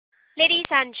Ladies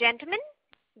and gentlemen,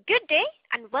 good day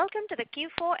and welcome to the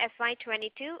Q4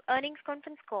 FY22 earnings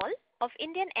conference call of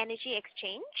Indian Energy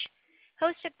Exchange,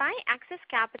 hosted by Axis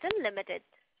Capital Limited.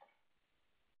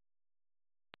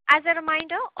 As a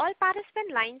reminder, all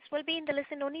participant lines will be in the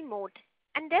listen-only mode,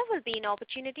 and there will be an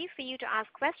opportunity for you to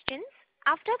ask questions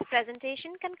after the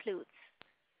presentation concludes.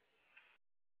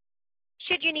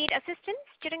 Should you need assistance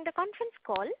during the conference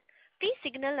call, please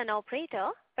signal an operator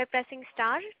by pressing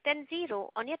star then 0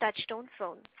 on your touchtone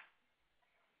phone.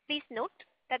 Please note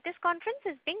that this conference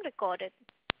is being recorded.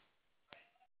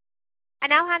 I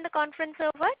now hand the conference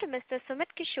over to Mr.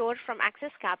 Sumit Kishore from Axis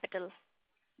Capital.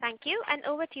 Thank you, and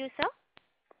over to you, sir.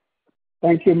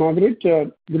 Thank you, Margaret.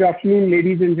 Good afternoon,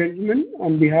 ladies and gentlemen.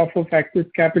 On behalf of Axis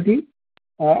Capital,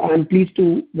 I'm pleased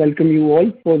to welcome you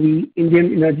all for the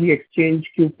Indian Energy Exchange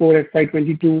Q4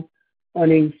 FY22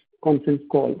 earnings conference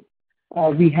call.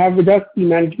 We have with us the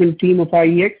management team of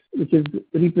IEX, which is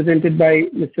represented by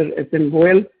Mr. S.N.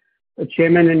 Goyal, the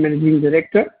Chairman and Managing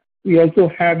Director. We also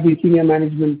have the senior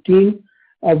management team.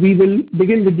 We will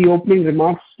begin with the opening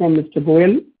remarks from Mr.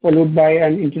 Goyal, followed by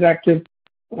an interactive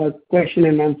question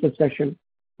and answer session.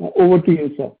 Over to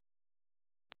you, sir.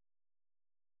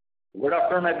 Good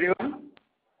afternoon, everyone,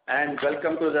 and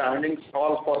welcome to the earnings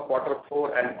call for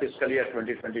Q4 and fiscal year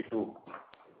 2022.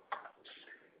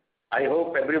 I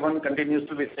hope everyone continues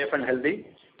to be safe and healthy.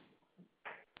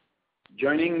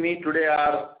 Joining me today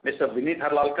are Mr. Vineet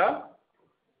Harlalka,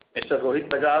 Mr. Rohit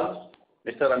Bajaj,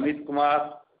 Mr. Amit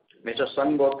Kumar, Mr.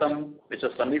 San Gautam,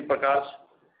 Mr. Samir Prakash,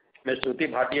 Ms.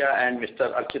 Shruti Bhatia, and Mr.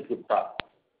 Archit Gupta.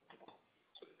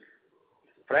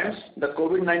 Friends, the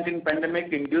COVID-19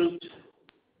 pandemic-induced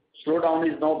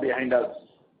slowdown is now behind us.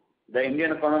 The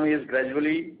Indian economy is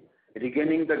gradually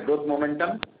regaining the growth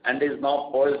momentum and is now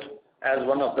poised as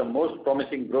one of the most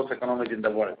promising growth economies in the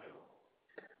world.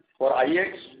 For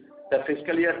IEX, the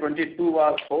fiscal year 22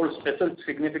 was holds special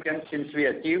significance since we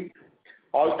achieved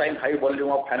all-time high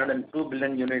volume of 102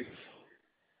 billion units,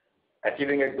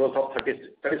 achieving a growth of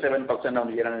 37%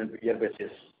 on year-on-year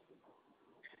basis.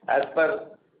 As per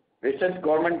recent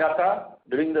government data,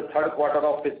 during the third quarter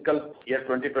of fiscal year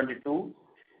 2022,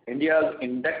 India's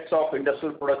index of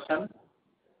industrial production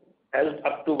held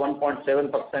up to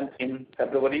 1.7% in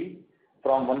February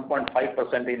from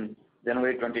 1.5% in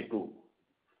January 22.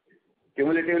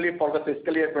 Cumulatively for the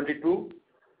fiscal year 22,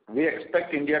 we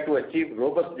expect India to achieve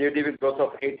robust GDP growth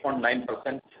of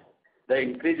 8.9%. The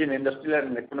increase in industrial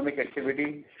and economic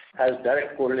activity has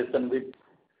direct correlation with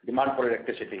demand for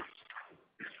electricity.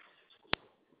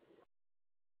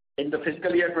 In the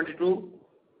fiscal year 22,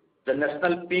 the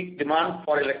national peak demand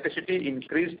for electricity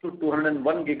increased to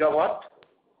 201 gigawatt,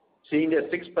 seeing a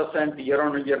 6%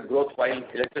 year-on-year growth, while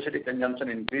electricity consumption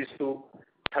increased to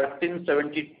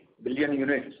 1370 billion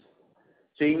units,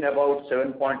 seeing about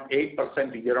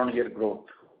 7.8% year-on-year growth.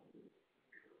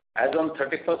 As on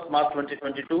 31st March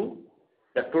 2022,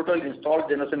 the total installed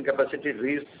generation capacity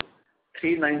reached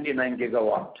 399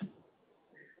 gigawatt.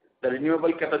 The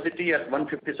renewable capacity at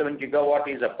 157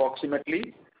 gigawatt is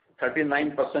approximately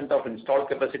 39% of installed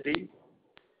capacity.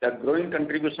 The growing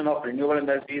contribution of renewable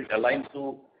energy is aligned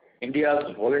to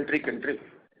India's voluntary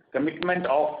commitment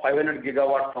of 500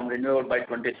 gigawatt from renewable by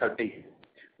 2030,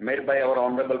 made by our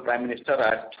Honorable Prime Minister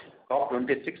at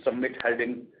COP26 summit held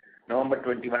in November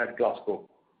 21 at Glasgow.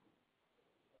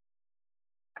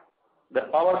 The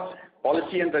power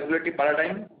policy and regulatory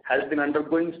paradigm has been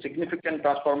undergoing significant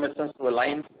transformations to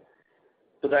align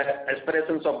to the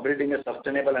aspirations of building a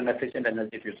sustainable and efficient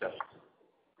energy future.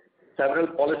 Several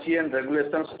policy and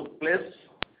regulations took place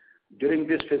during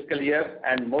this fiscal year,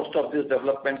 and most of these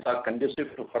developments are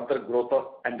conducive to further growth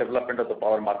and development of the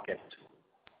power market.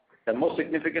 The most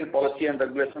significant policy and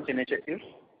regulations initiatives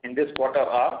in this quarter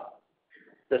are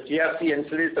the CRC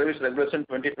Ancillary Service Regulation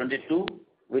 2022,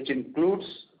 which includes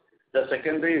the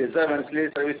secondary reserve ancillary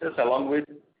services along with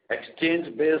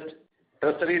exchange-based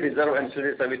tertiary reserve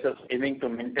ancillary services, aiming to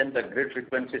maintain the grid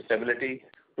frequency stability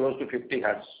close to 50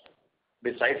 Hz,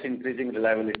 besides increasing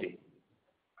reliability.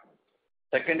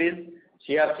 Second is,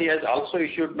 CRC has also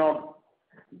issued now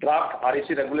draft REC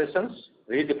regulations,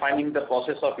 redefining the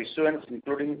process of issuance,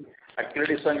 including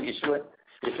accreditation,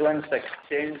 issuance,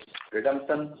 exchange,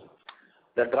 redemption.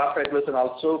 The draft regulation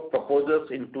also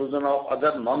proposes inclusion of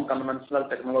other non-conventional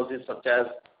technologies such as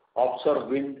offshore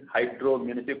wind, hydro,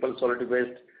 municipal solid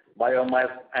waste, biomass,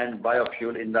 and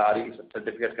biofuel in the RE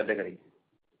certificate category.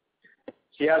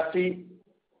 CRC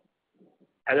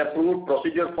has approved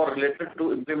procedure for related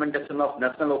to implementation of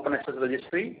National Open Access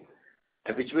Registry,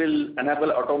 which will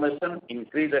enable automation,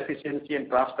 increase efficiency and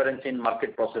transparency in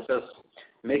market processes,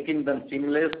 making them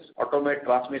seamless, automate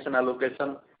transmission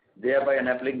allocation, thereby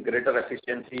enabling greater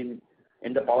efficiency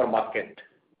in the power market.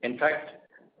 In fact,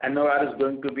 NOR is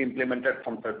going to be implemented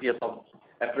from 30th of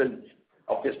April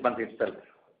of this month itself.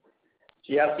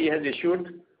 CERC has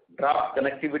issued Draft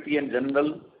Connectivity and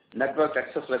General Network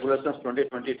Access Regulations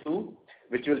 2022,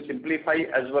 which will simplify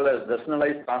as well as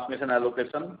rationalize transmission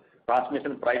allocation,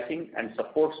 transmission pricing, and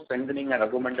support strengthening and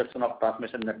augmentation of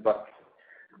transmission network.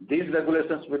 These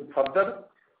regulations will further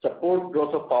support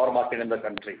growth of power market in the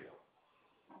country.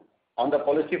 On the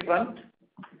policy front,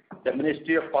 the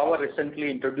Ministry of Power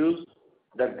recently introduced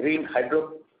the Green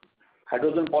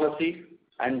Hydrogen Policy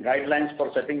and guidelines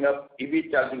for setting up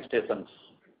EV charging stations.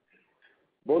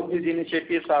 Both these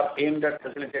initiatives are aimed at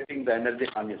facilitating the energy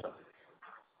transition.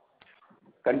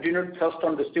 Continued thrust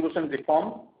on distribution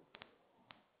reform,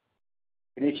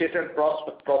 initiated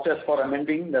process for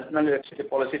amending National Electricity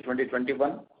Policy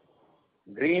 2021,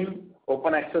 green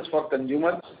open access for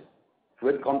consumers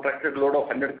with contracted load of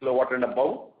 100 kilowatt and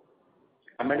above,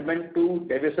 amendment to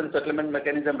deviation settlement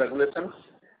mechanism regulations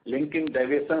linking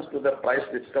deviations to the price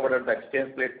discovered at the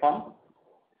exchange platform,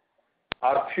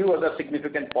 are few other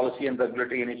significant policy and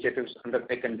regulatory initiatives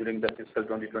undertaken during the fiscal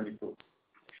 2022.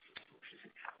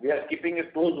 We are keeping a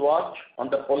close watch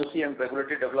on the policy and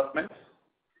regulatory developments,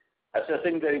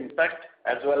 assessing their impact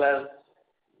as well as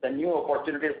the new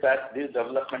opportunities that these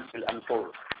developments will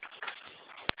unfold.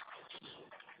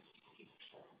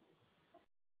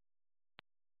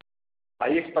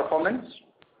 IEX performance.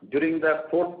 During the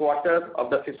fourth quarter of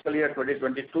the fiscal year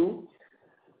 2022,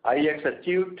 IEX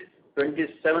achieved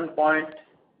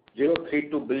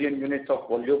 27.032 billion units of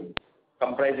volume,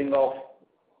 comprising of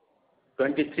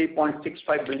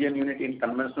 23.65 billion units in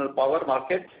conventional power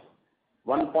market,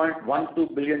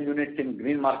 1.12 billion units in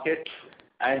green market,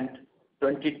 and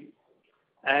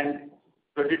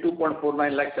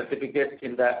 22.49 lakh certificates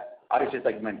in the REC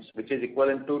segments, which is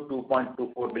equivalent to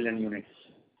 2.24 billion units.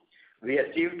 We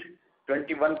achieved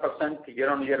 21%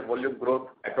 year-on-year volume growth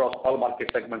across all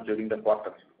market segments during the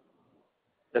quarter.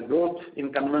 The growth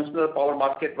in conventional power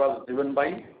market was driven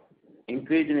by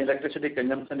increase in electricity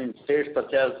consumption in states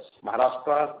such as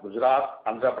Maharashtra, Gujarat,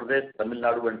 Andhra Pradesh, Tamil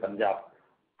Nadu, and Punjab.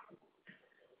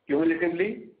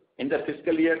 Cumulatively, in the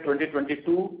fiscal year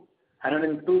 2022,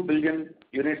 102 billion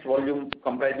units volume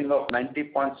comprising of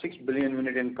 90.6 billion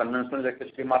units in conventional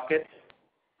electricity market,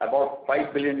 about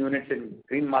 5 billion units in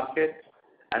green market,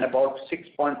 and about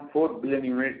 6.4 billion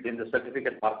units in the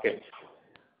certificate market.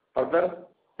 Further,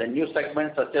 the new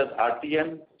segments such as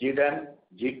RTM, GDAM,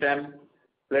 GTAM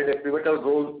played a pivotal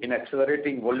role in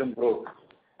accelerating volume growth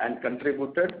and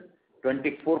contributed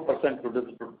 24% to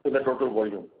the total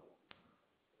volume.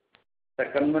 The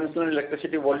conventional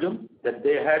electricity volume, the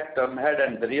day-ahead, term-ahead,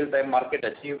 and the real-time market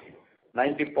achieved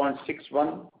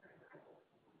 90.61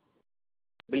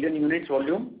 billion units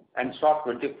volume and saw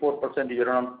 24%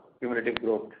 year-on cumulative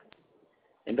growth.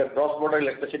 In the cross-border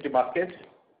electricity market,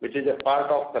 which is a part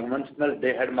of conventional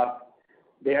day-ahead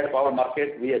power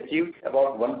market, we achieved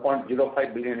about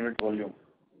 1.05 billion unit volume.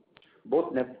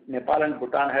 Both Nepal and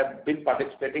Bhutan have been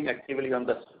participating actively on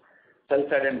the sell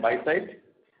side and buy side.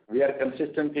 We are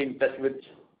consistently in touch with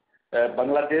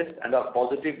Bangladesh and are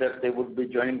positive that they would be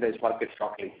joining this market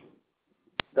shortly.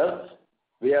 Thus,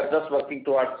 we are thus working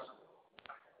towards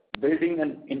building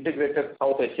an integrated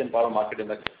South Asian power market in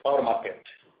the power market.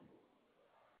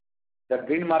 The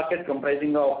green market,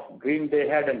 comprising of green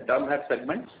day-ahead and term-ahead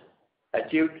segments,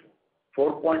 achieved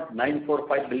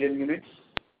 4.945 billion units,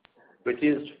 which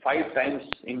is 5 times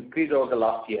increase over the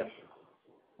last year.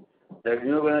 The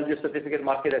renewable energy certificate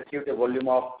market achieved a volume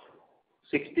of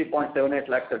 60.78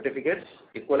 lakh certificates,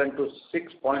 equivalent to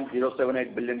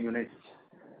 6.078 billion units.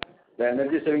 The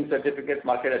energy saving certificate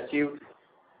market achieved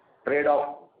trade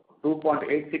of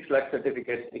 2.86 lakh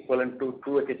certificates, equivalent to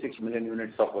 286 million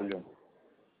units of volume.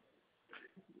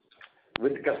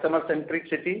 With customer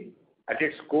centricity at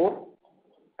its core,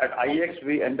 at IEX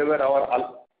we endeavor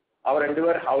our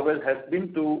endeavor, however, has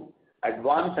been to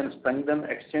advance and strengthen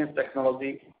exchange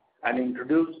technology and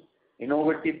introduce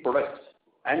innovative products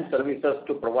and services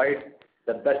to provide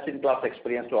the best-in-class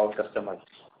experience to our customers.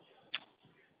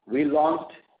 We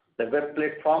launched the web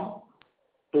platform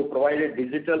to provide a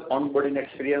digital onboarding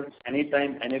experience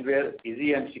anytime, anywhere,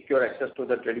 easy and secure access to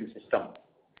the trading system.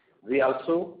 We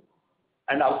also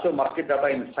market data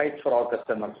insights for our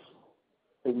customers.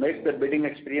 To make the bidding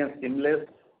experience seamless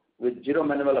with zero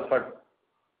manual effort,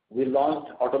 we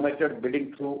launched automated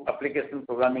bidding through application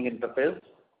programming interface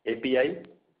 (API)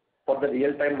 for the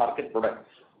real-time market products.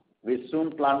 We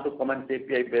soon plan to commence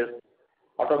API-based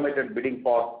automated bidding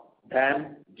for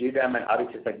DAM, GDAM, and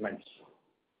REC segments.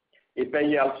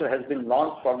 API also has been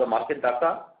launched for the market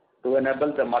data to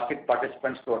enable the market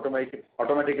participants to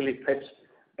automatically fetch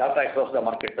data across the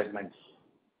market segments.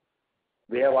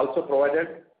 We have also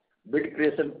provided bid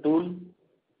creation tool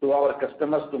to our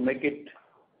customers to make it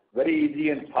very easy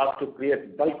and fast to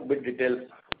create bulk bid details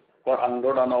for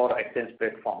unload on our exchange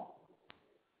platform.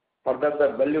 Further,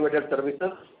 the value-added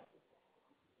services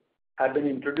have been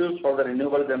introduced for the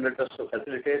renewable generators to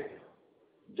facilitate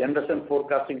generation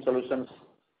forecasting solutions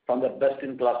from the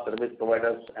best-in-class service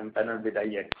providers and paneled with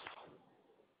IEX.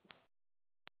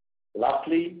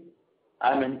 Lastly,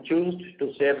 I am enthused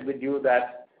to share with you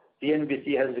that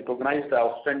CNBC has recognized the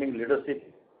outstanding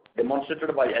leadership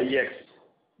demonstrated by IEX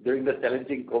during the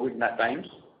challenging COVID times,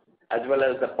 as well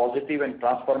as the positive and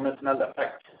transformational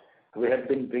effect we have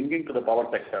been bringing to the power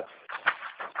sector.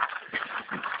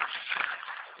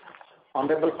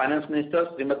 Honorable Finance Minister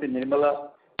Srimati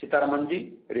Nirmala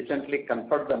Sitharamanji recently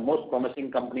conferred the Most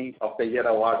Promising Company of the Year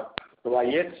award to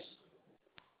IEX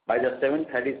by the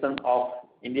 7th edition of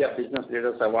India Business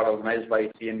Leaders Award organized by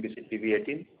CNBC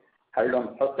TV18, held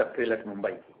on 1st April at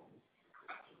Mumbai.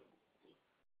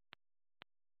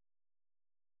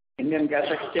 Indian Gas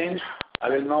Exchange. I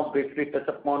will now briefly touch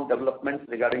upon developments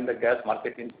regarding the gas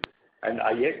marketing and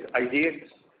IGX.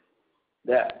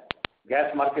 The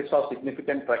gas market saw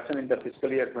significant traction in the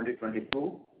fiscal year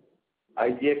 2022.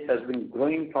 IGX has been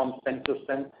growing from strength to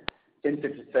strength since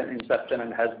its inception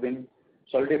and has been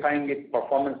solidifying its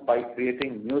performance by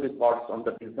creating new records on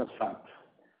the business front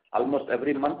almost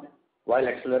every month while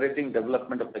accelerating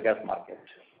development of the gas market.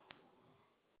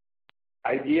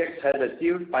 IGX has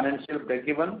achieved financial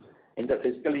break-even in the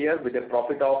fiscal year with a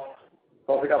profit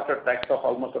after tax of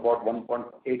almost about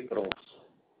 1.8 crores.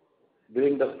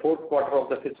 During the fourth quarter of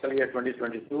the fiscal year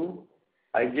 2022,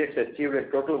 IGX achieved a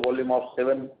total volume of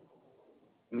 7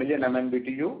 million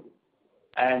MMBTU,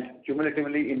 and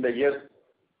cumulatively in the year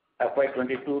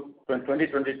FY22,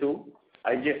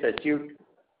 IGX achieved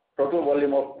total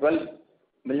volume of 12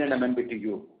 million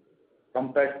MMBTU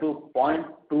compared to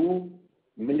 0.2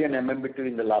 million MMBTU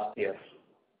in the last year.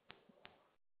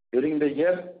 During the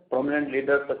year, prominent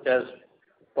leaders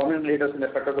in the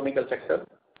petrochemical sector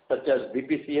such as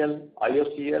BPCL,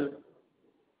 IOCL,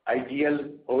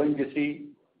 IGL, ONGC,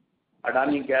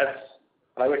 Adani Gas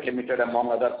Private Limited,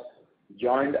 among others,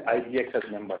 joined IGX as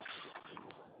members.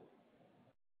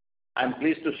 I am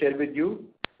pleased to share with you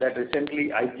that recently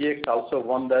IGX also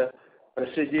won the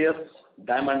prestigious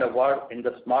Diamond Award in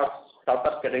the Smart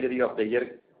Startup category of the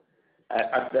year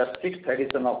at the 6th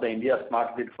edition of the India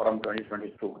Smart Grid Forum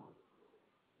 2022.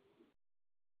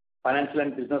 Financial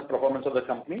and business performance of the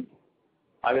company.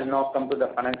 I will now come to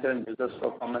the financial and business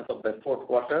performance of the fourth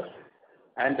quarter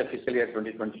and the fiscal year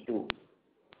 2022.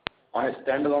 On a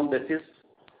standalone basis,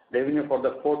 revenue for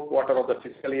the fourth quarter of the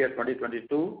fiscal year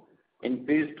 2022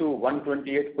 increased to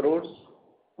 128 crores,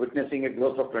 witnessing a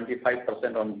growth of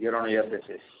 25% on year-on-year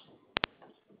basis.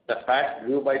 The PAT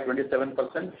grew by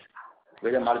 27%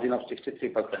 with a margin of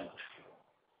 63%.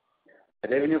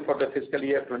 Revenue for the fiscal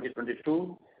year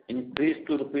 2022 increased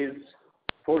to rupees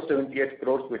 478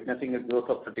 crores, witnessing a growth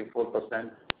of 34%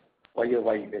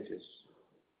 YOY basis.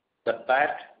 The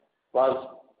PAT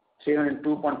was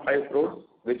 302.5 crores,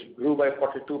 which grew by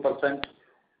 42%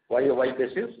 YOY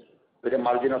basis with a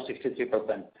margin of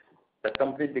 63%. The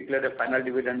company declared a final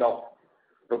dividend of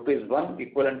rupees 1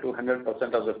 equivalent to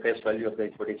 100% of the face value of the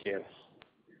equity shares,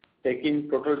 taking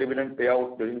total dividend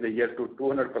payout during the year to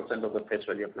 200% of the face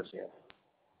value of the share.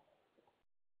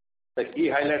 The key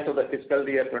highlights of the fiscal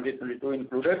year 2022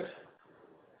 included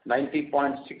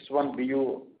 90.61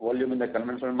 BU volume in the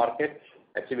conventional market,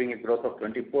 achieving a growth of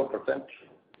 24%,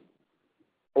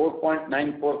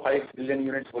 4.945 billion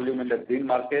units volume in the green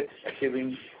market,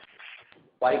 achieving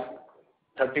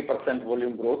 30%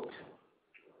 volume growth,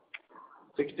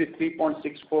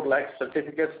 63.64 lakh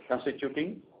certificates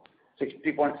constituting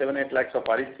 60.78 lakhs of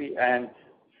REC and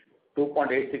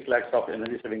 2.86 lakhs of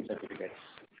energy saving certificates.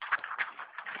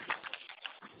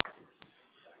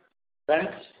 Friends,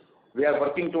 we are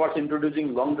working towards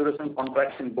introducing long duration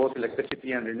contracts in both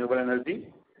electricity and renewable energy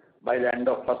by the end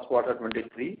of first quarter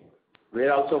 23. We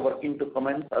are also working to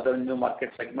commence other new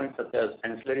market segments such as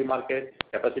ancillary markets,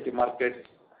 capacity markets,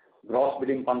 gross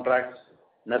bidding contracts,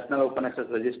 national open access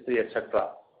registry, etc.,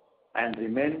 and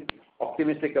remain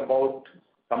optimistic about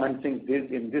commencing this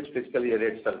in this fiscal year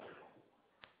itself.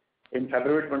 In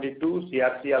February 22,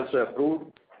 CRC also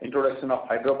approved introduction of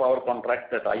hydropower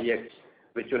contracts at IEX,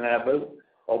 which will enable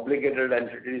obligated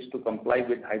entities to comply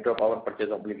with hydropower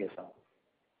purchase obligation.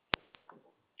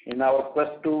 In our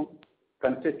quest to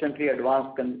consistently advance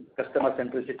customer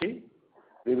centricity,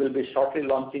 we will be shortly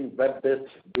launching web-based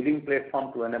bidding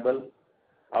platform to enable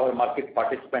our market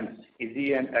participants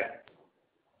easy and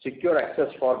secure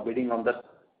access for bidding on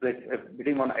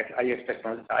IX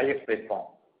technology, IX platform.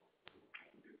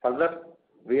 Further,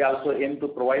 we also aim to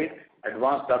provide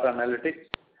advanced data analytics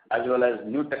as well as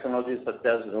new technologies such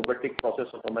as robotic process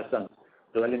automation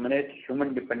to eliminate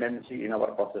human dependency in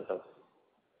our processes.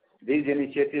 These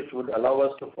initiatives would allow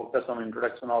us to focus on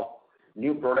introduction of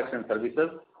new products and services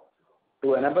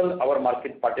to enable our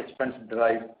market participants to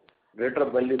derive greater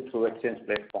value through exchange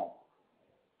platform.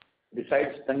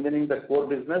 Besides strengthening the core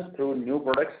business through new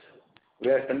products, we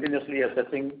are continuously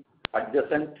assessing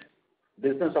adjacent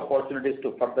business opportunities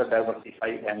to further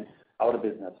diversify our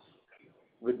business.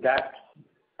 With that,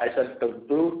 I shall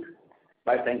conclude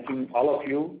by thanking all of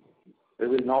you. We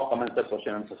will now commence the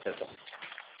question and answer session.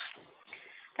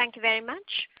 Thank you very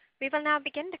much. We will now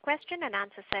begin the question and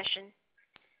answer session.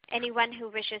 Anyone who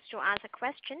wishes to ask a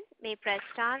question may press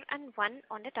star and 1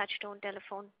 on the touchtone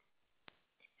telephone.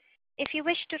 If you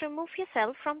wish to remove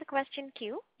yourself from the question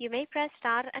queue, you may press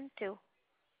star and 2.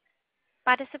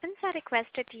 Participants are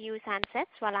requested to use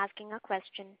handsets while asking a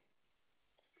question.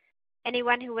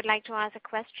 Anyone who would like to ask a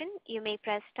question, you may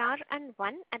press star and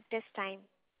 1 at this time.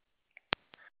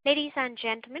 Ladies and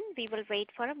gentlemen, we will wait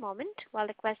for a moment while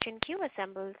the question queue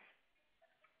assembles.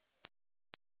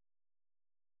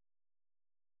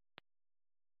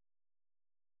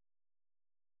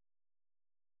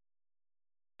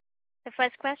 The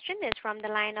first question is from the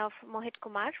line of Mohit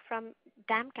Kumar from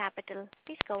DAM Capital.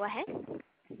 Please go ahead.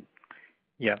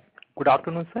 Yeah. Good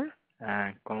afternoon, sir,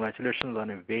 and congratulations on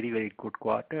a very, very good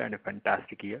quarter and a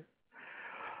fantastic year.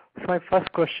 So my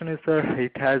first question is, sir,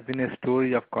 it has been a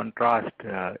story of contrast,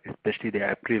 especially the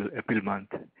April month.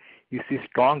 You see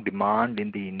strong demand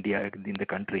in the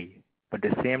country, but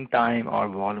at the same time our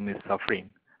volume is suffering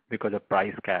because of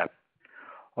price cap.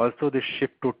 Also, the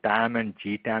shift to TAM and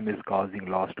GTAM is causing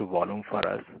loss to volume for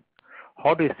us.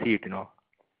 How do you see it,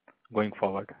 going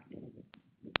forward?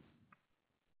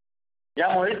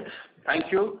 Yeah, Mohit,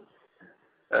 thank you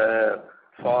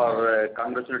for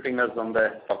congratulating us on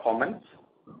the performance.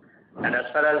 And as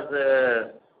far as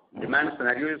the demand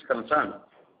scenario is concerned,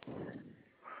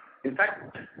 in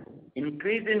fact,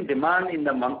 increase in demand in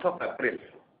the month of April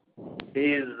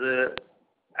is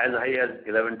as high as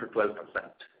 11 to 12%.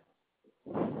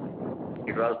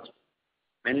 It was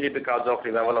mainly because of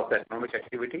revival of the economic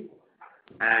activity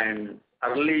and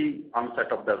early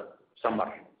onset of the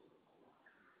summer.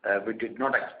 We did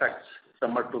not expect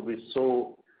summer to be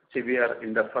so severe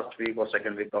in the first week or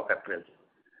second week of April.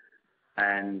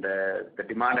 And the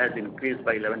demand has increased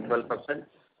by 11-12%.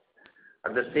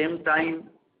 At the same time,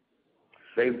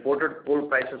 the imported coal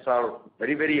prices are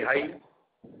very, very high.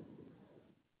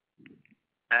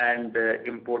 And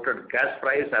imported gas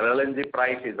price, LNG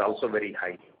price is also very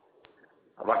high.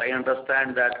 What I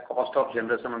understand that cost of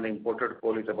generation on the imported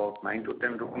coal is about 9 to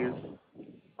 10 rupees.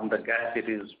 On the gas, it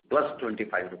is plus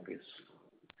 25 rupees.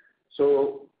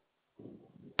 So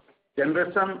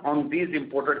generation on these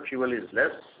imported fuel is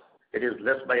less. It is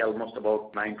less by almost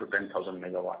about 9 to 10,000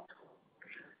 megawatt.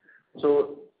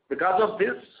 So because of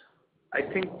this, I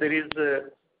think there is a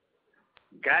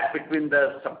gap between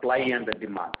the supply and the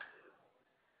demand.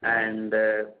 And,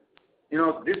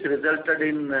 this resulted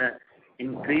in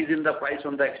increase in the price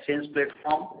on the exchange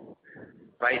platform.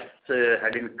 Price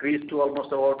had increased to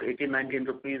almost about 18, 19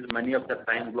 rupees. Many of the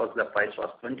time blocks, the price was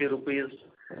 20 rupees.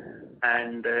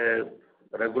 And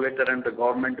regulator and the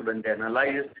government, when they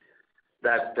analyzed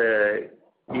that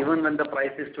even when the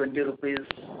price is 20 rupees,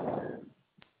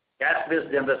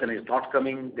 gas-based generation is not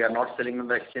coming. They are not selling on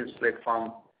the exchange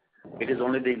platform. It is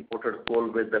only the imported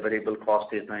coal with the variable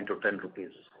cost is 9 to 10 rupees.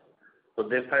 So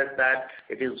they felt that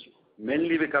it is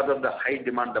mainly because of the high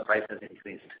demand the price has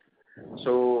increased.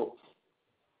 So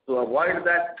to avoid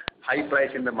that high price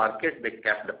in the market, they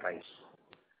capped the price.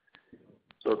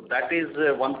 So that is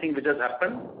one thing which has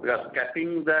happened. Because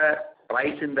capping the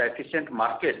price in the efficient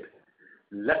market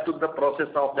led to the process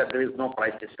of that there is no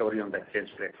price discovery on the exchange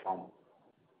platform.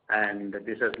 And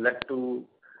this has led to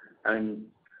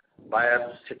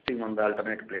buyers shifting on the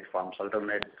alternate platforms,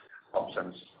 alternate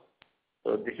options.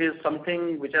 So this is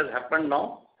something which has happened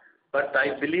now. But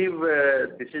I believe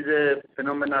this is a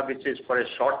phenomena which is for a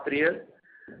short period.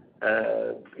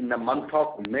 In the month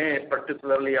of May,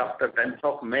 particularly after 10th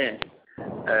of May,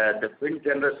 the wind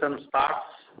generation starts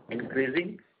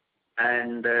increasing,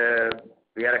 and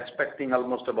we are expecting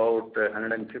almost about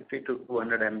 150 to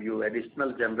 200 MU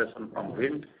additional generation from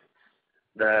wind.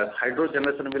 The hydro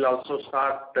generation will also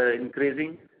start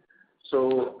increasing.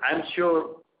 So I'm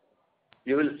sure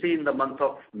you will see in the month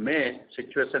of May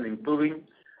situation improving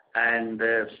and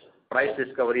price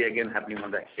discovery again happening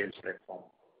on the exchange platform.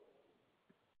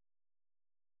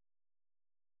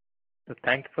 So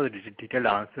thank you for the detailed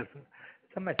answers.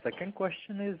 So my second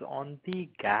question is on the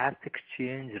gas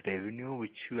exchange revenue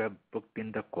which you have booked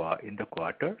in the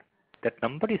quarter. That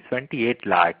number is 28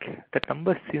 lakh. That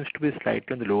number seems to be slightly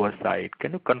on the lower side.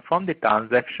 Can you confirm the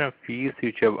transaction fees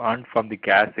which you have earned from the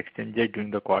gas exchange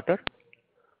during the quarter?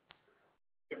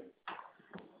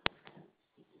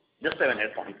 Just a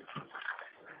minute.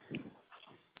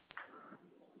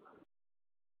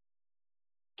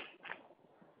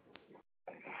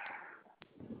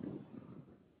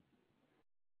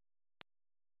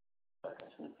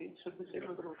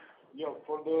 Yeah,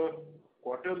 for the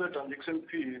quarter, the transaction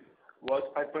fee was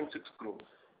 5.6 crores.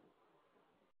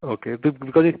 Okay,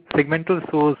 because it segmental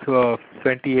shows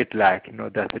 28 lakh.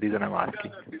 That's the reason I'm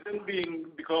asking. Yeah, the reason being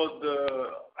because the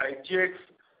IGX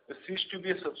ceased to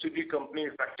be a subsidiary company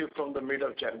effective from the mid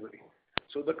of January.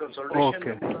 So the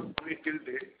consolidation numbers are only till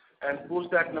date, and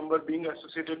post that number being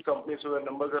associated company, so the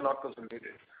numbers are not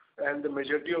consolidated. And the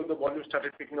majority of the volume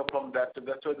started picking up from that, so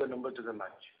that's why the number doesn't match.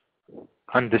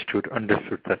 Understood,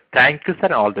 sir. Thank you, sir,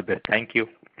 and all the best. Thank you.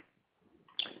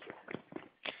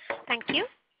 Thank you.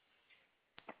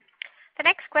 The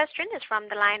next question is from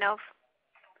the line of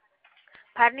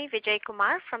Bharni Vijay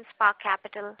Kumar from Spark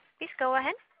Capital. Please go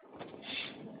ahead.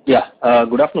 Yeah.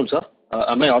 Good afternoon, sir.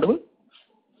 Am I audible?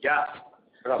 Yeah.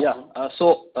 Yeah.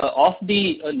 So of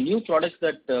the new products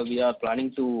that we are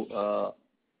planning to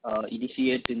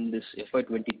initiate in this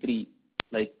FY23,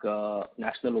 like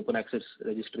National Open Access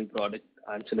Registry product,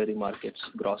 ancillary markets,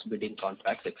 gross bidding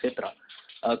contracts, etc.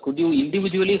 Could you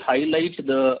individually highlight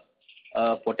the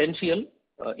potential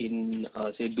in,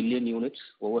 say, billion units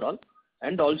overall,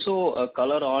 and also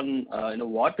color on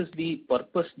what is the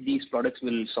purpose these products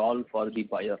will solve for the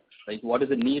buyer? Like what is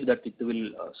the need that it will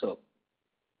serve?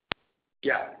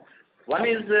 Yeah. One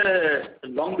is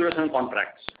long duration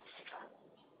contracts.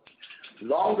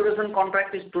 Long duration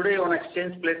contract is today on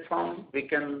exchange platform. We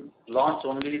can launch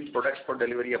only products for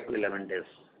delivery up to 11 days.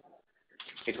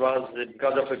 It was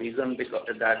because of a reason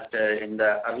that in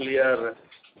the earlier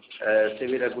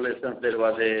SEBI regulations there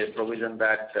was a provision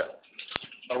that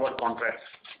forward contracts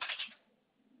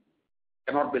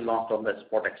cannot be launched on the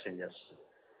spot exchanges.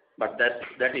 But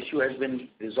that issue has been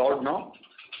resolved now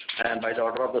by the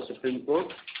order of the Supreme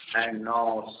Court, and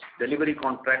now delivery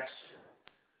contracts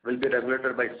will be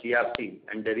regulated by CRC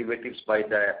and derivatives by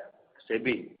the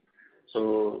SEBI.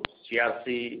 So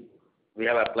CRC, we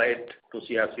have applied to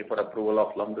CRC for approval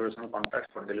of long duration contracts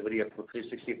for delivery up to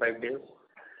 365 days.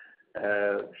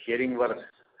 Hearing was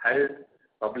held,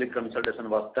 public consultation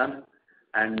was done,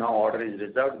 and now order is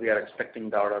reserved. We are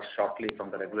expecting the order shortly from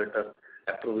the regulator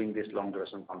approving this long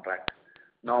duration contract.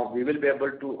 Now we will be able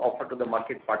to offer to the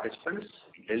market participants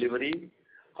delivery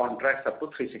contracts up to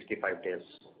 365 days.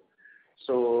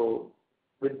 So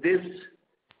with this,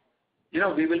 we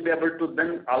will be able to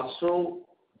then also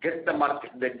get the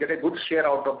market, get a good share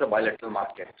out of the bilateral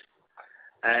market.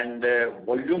 And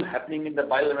volume happening in the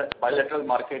bilateral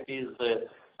market is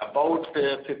about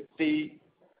 50,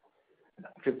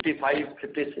 55,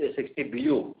 50, 60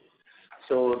 BU.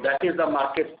 So that is the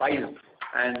market size,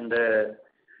 and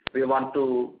we want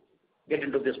to get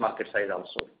into this market size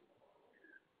also.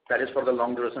 That is for the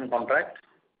long duration contract.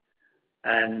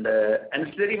 And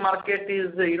ancillary market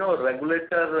is,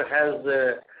 regulator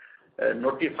has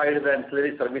notified the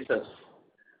ancillary services,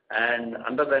 and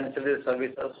under the ancillary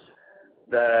services,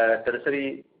 the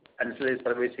tertiary ancillary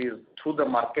services through the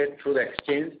market, through the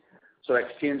exchange. So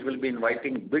exchange will be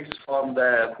inviting bids from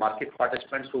the market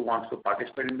participants who want to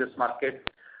participate in this market,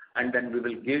 and then we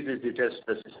will give these details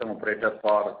to the system operator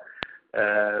for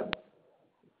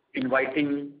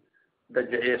inviting the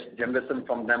generation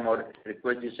from them or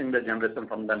requisitioning the generation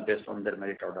from them based on their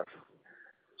merit order.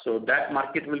 So that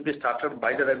market will be started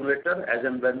by the regulator as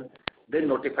and when they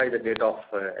notify the date of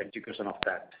execution of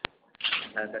that.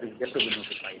 And that is yet to be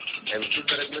notified. They have issued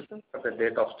the regulation, but the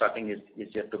date of starting is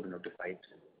yet to be notified.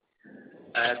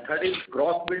 Third is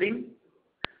gross bidding.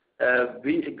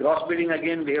 Gross bidding,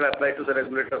 again, we have applied to the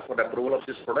regulator for the approval of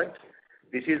this product.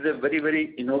 This is a very,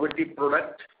 very innovative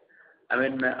product. I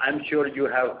mean, I'm sure you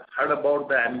have heard about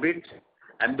the ambit.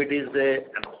 Ambit is a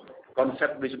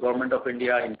concept which Government of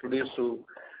India introduced to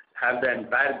have the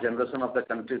entire generation of the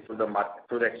country through the market,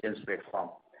 through the exchange platform.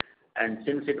 And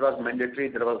since it was mandatory,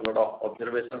 there was a lot of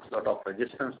observations, a lot of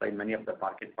resistance by many of the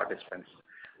market participants,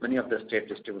 many of the state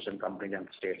distribution companies and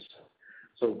states.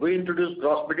 So we introduced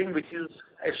gross bidding, which is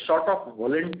a sort of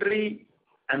voluntary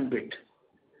ambit.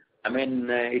 I mean,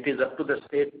 it is up to the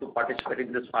state to participate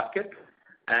in this market,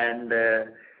 and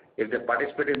if they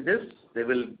participate in this, they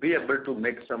will be able to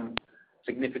make some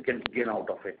significant gain out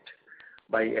of it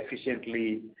by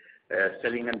efficiently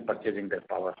selling and purchasing their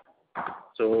power.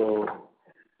 So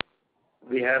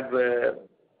we have, this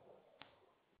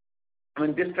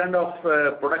kind of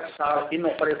products are in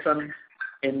operation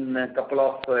in a couple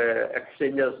of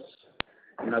exchanges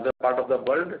in other part of the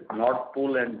world. Nord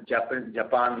Pool and Japan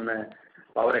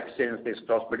Power Exchange, this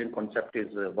cross-bidding concept is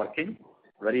working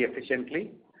very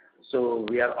efficiently. So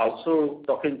we are also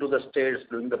talking to the states,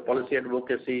 doing the policy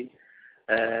advocacy,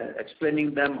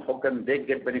 explaining them how can they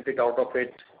get benefit out of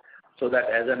it, so that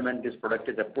as and when this product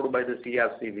is approved by the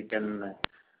CRC, we can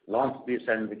launch this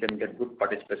and we can get good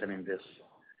participation in this.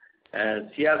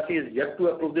 CRC is yet to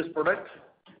approve this product.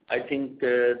 I think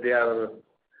they are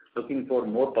looking for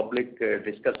more public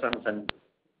discussions and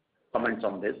comments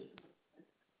on this.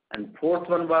 And fourth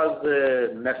one was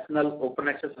National Open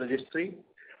Access Registry.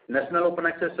 National Open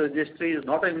Access Registry is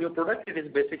not a new product. It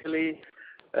is basically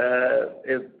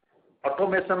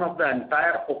automation of the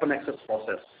entire open access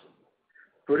process.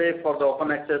 Today, for the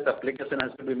open access, application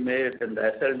has to be made in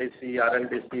the SLDC,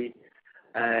 RLDC,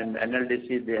 and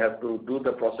NLDC. They have to do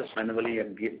the process manually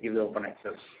and give the open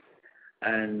access.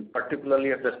 And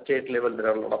particularly at the state level, there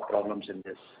are a lot of problems in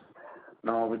this.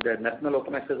 Now, with the National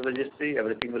Open Access Registry,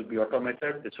 everything will be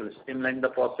automated. This will streamline the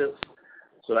process.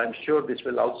 So I'm sure this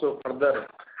will also further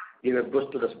give a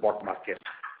boost to the spot market.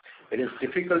 It is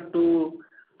difficult to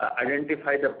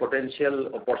identify the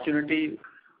potential opportunity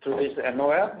through this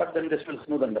NOR, but then this will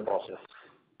smoothen the process.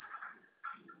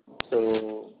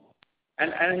 So,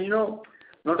 and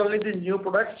not only the new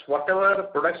products, whatever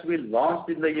products we launched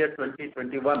in the year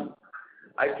 2021,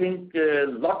 I think a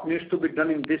lot needs to be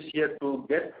done in this year to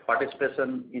get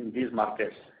participation in these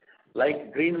markets.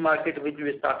 Like green market, which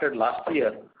we started last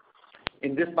year,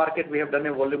 in this market we have done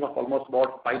a volume of almost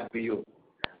about 5 BU.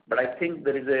 But I think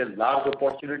there is a large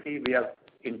opportunity. We are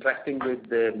interacting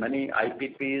with many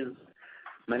IPPs,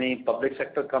 many public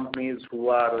sector companies who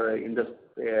are in the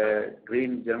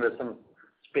green generation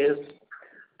space,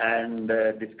 and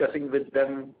discussing with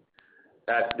them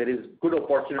that there is good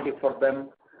opportunity for them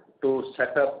to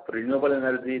set up renewable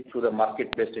energy through the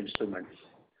market-based instruments.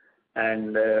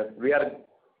 And we are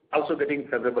also getting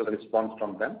favorable response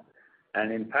from them.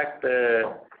 And in fact,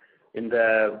 in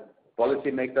the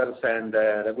policymakers and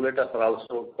regulators are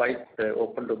also quite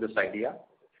open to this idea.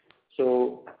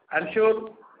 So I'm sure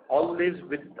with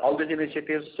all these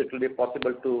initiatives, it will be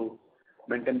possible to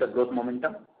maintain the growth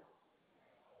momentum.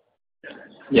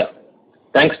 Yeah.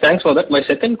 Thanks for that. My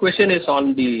second question is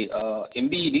on the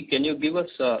MBED. Can you give us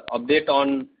an update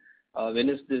on when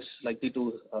is this likely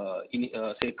to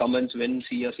commence, when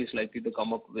CRC is likely to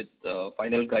come up with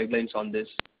final guidelines on this?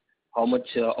 How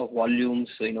much of volumes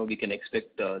we can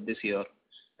expect this year,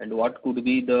 and what could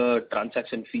be the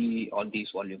transaction fee on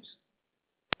these volumes?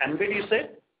 MBED, you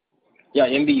said? Yeah,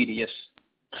 MBED, yes.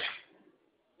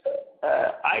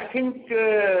 I think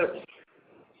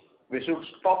we should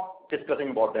stop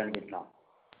discussing about the MBED now.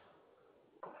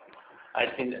 I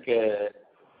think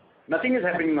nothing is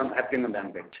happening on the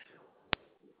MBED.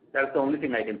 That's the only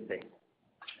thing I can say.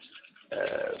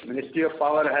 Ministry of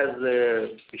Power has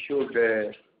issued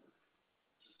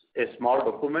a small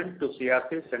document to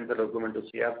CRC, sent the document to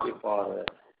CRC for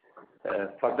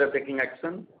further taking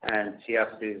action, and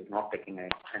CRC is not taking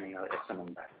any action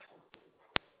on that.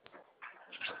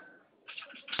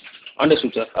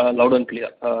 Understood, sir. Loud and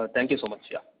clear. Thank you so much.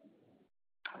 Yeah.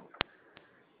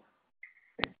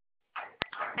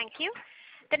 Thank you.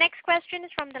 The next question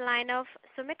is from the line of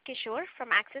Sumit Kishore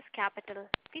from Axis Capital.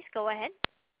 Please go ahead.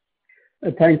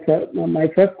 Thanks, sir. My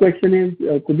first question is,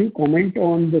 could you comment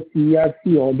on the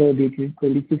CRC order dated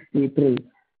 26th April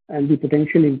and the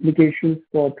potential implications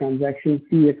for transaction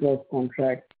fee across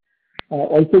contracts?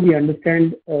 Also, we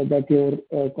understand that your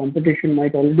competition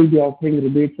might already be offering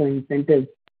rebates or incentives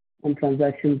on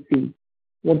transaction fee.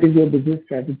 What is your business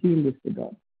strategy in this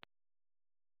regard?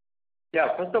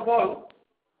 Yeah, first of all,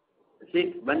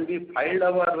 see, when we filed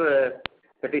our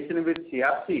petition with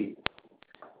CRC,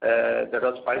 that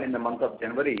was filed in the month of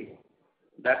January,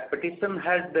 that petition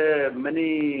had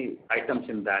many items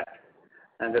in that.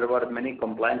 And there were many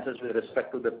compliances with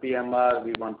respect to the PMR.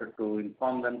 We wanted to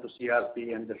inform them to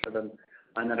CRC and the sudden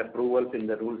minor approvals in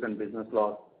the rules and business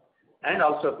laws, and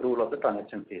also approval of the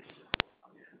transaction fees.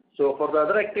 So for the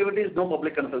other activities, no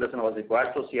public consultation was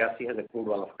required, so CRC has approved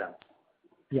all of them.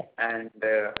 Yeah. And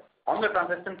on the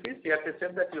transaction fees, CRC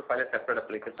said that you file a separate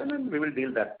application and we will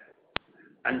deal that.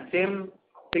 And same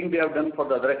thing they have done for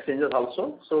the other exchanges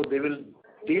also. So they will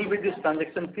deal with these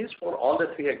transaction fees for all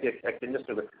the three exchanges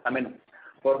together.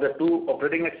 For the two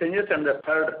operating exchanges and the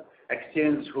third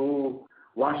exchange who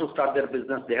wants to start their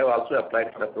business, they have also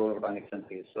applied for approval of transaction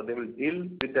fees. So they will deal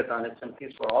with the transaction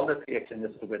fees for all the three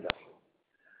exchanges together.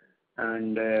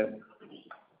 And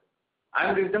I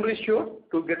am reasonably sure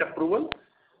to get approval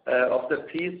of the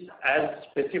fees as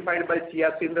specified by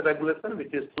CRC in the regulation,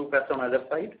 which is 2 paisa on either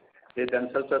side. They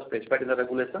themselves are specified in the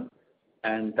regulation,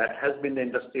 and that has been the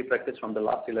industry practice from the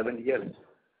last 11 years.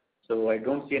 So I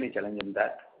don't see any challenge in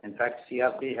that. In fact,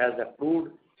 CRC has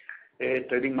approved a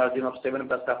trading margin of 7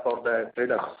 paisa for the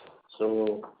traders.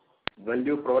 So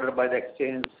value provided by the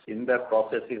exchange in the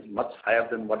process is much higher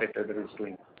than what a trader is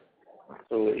doing.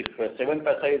 So if 7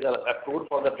 paisa is approved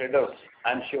for the traders,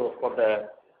 I'm sure for the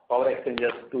power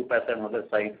exchanges 2 paisa on the other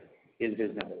side is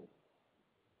reasonable.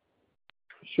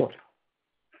 Sure.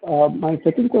 My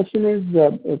second question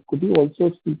is, could you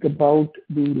also speak about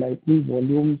the likely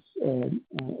volumes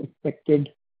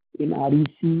expected in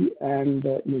REC and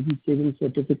energy saving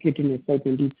certificate in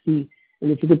FY23?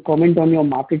 And if you could comment on your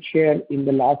market share in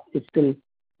the last fiscal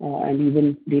and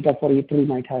even data for April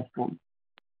might have come.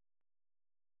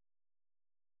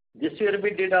 This year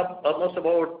we did up almost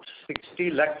about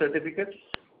 60 lakh certificates,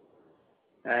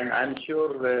 and I'm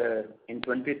sure in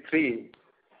 23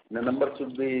 the number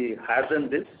should be higher than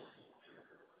this.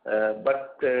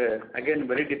 But again,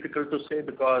 very difficult to say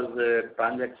because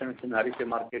transactions in REC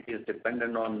market is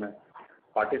dependent on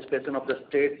participation of the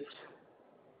states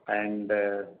and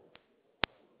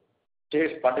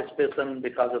state participation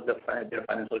because of their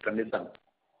financial condition.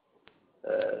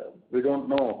 We don't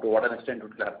know to what extent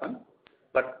it will happen.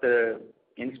 But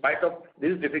in spite of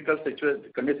this difficult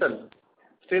condition,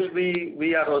 still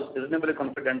we are reasonably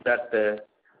confident that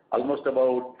almost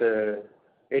about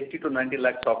 80 to 90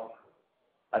 lakhs of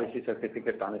REC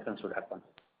certificate transactions should happen.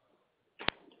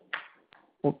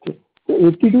 Okay. So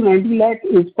 80 to 90 lakh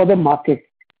is for the market?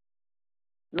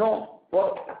 No,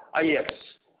 for IEX.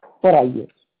 For IEX.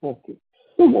 Okay.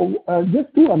 So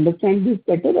just to understand this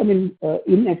better, I mean,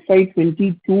 in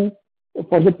FY22,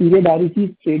 for the period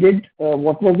REC traded,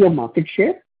 what was your market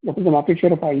share? What was the market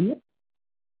share of IEX?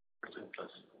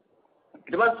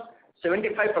 It was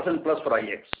 75% plus for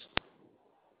IEX.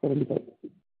 75%.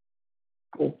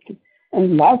 Okay.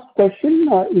 And last question,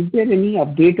 is there any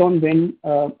update on when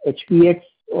HPX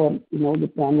or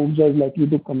the Pran Urja is likely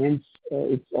to commence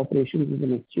its operations as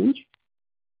an exchange?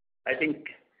 I think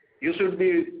you should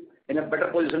be in a better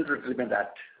position to determine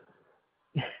that.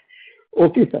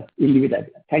 Okay, sir. We'll leave it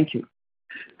at that. Thank you.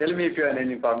 Tell me if you have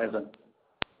any information.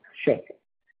 Sure.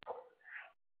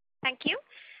 Thank you.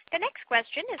 The next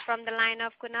question is from the line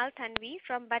of Kunal Thanvi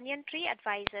from Banyan Tree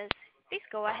Advisors. Please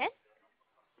go ahead.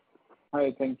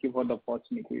 Hi, thank you for the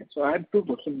opportunity. So I had two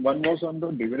questions. One was on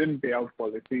the dividend payout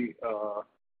policy.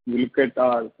 You look at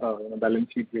our balance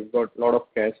sheet, we've got a lot of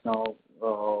cash now,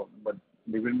 but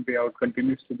dividend payout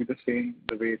continues to be the same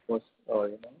the way it was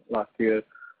last year.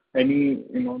 Any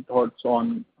thoughts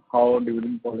on how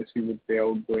dividend policy would pay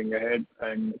out going ahead?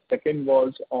 And second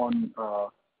was on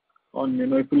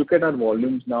if you look at our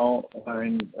volumes now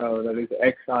and that is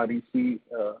ex-REC,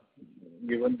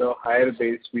 given the higher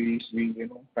base, we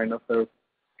kind of have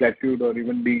plateaued or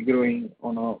even degrowing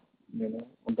on a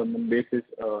on the basis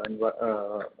and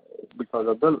because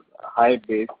of the high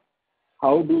base.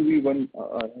 How do we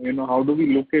how do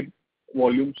we look at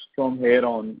volumes from here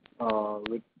on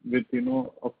with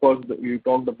of course you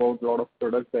talked about a lot of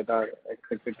products that are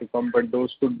expected to come, but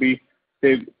those could be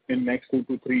say in next 2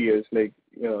 to 3 years, like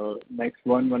next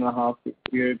 1.5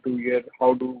 year, 2 year.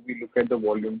 How do we look at the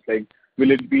volumes? Like,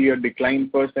 will it be a decline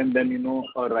first and then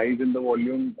a rise in the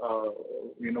volume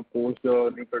post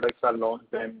the new products are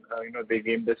launched and they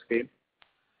gain the scale?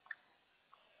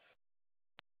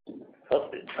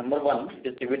 First, number one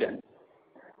is dividend.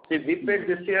 See, we paid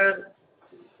this year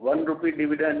 1 rupee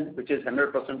dividend, which is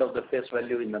 100% of the face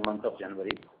value in the month of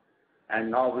January. And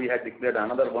now we have declared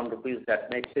another 1 rupees. That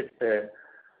makes it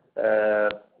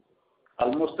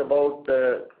almost about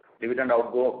dividend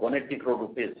outgo of 180 crore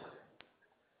rupees,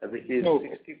 which is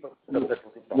 60% of the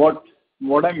total profit.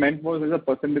 What I meant was as a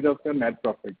percentage of your net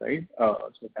profit, right?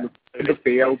 So the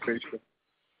payout ratio.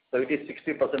 So it is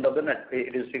 60% of the net.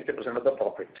 It is 60% of the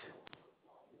profit.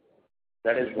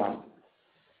 That is one.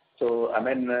 So, I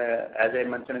mean, as I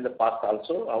mentioned in the past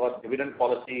also, our dividend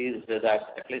policy is that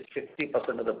at least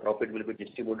 50% of the profit will be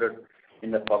distributed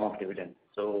in the form of dividend.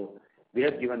 So, we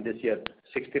have given this year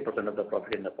 60% of the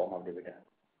profit in the form of dividend.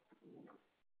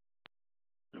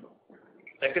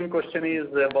 Second question is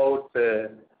about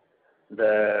the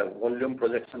volume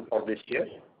projection for this year,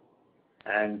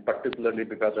 and particularly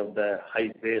because of the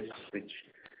high base,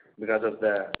 because of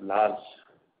the large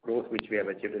growth which we have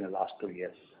achieved in the last 2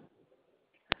 years.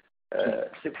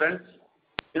 See friends,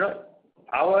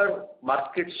 our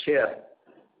market share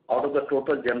out of the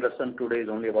total generation today is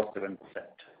only about 7%.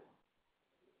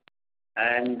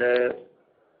 And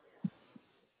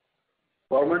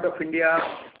Government of India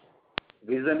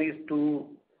vision is to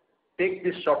take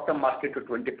this short-term market to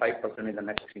 25% in the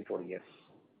next 3-4 years.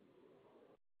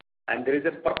 And there is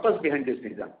a purpose behind this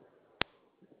vision.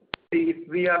 See, if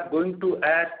we are going to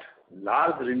add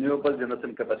large renewable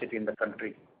generation capacity in the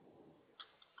country,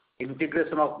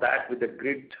 integration of that with the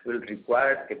grid will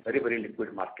require a very, very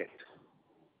liquid market.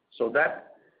 So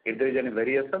that if there is any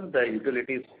variation, the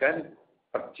utilities can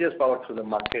purchase power through the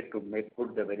market to make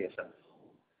good the variations.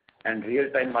 And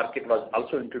real-time market was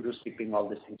also introduced, keeping all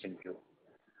these things in view.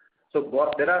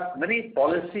 So there are many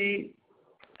policy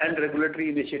and regulatory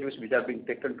initiatives which are being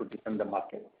taken to defend the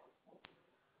market.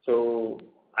 So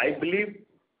I believe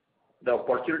the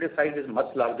opportunity size is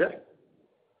much larger.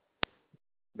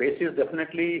 Base is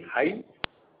definitely high,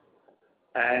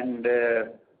 and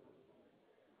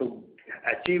to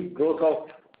achieve growth of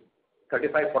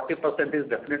 35-40% is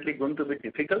definitely going to be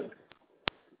difficult.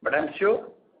 But I'm sure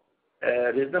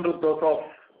reasonable growth of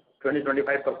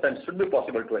 20-25% should be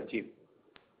possible to achieve.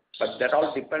 But that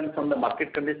all depends on the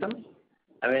market conditions.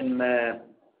 I mean,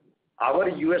 our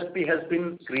USP has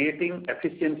been creating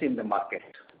efficiency in the market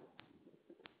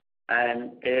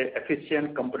and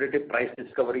efficient competitive price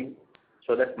discovery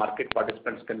so that market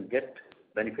participants can get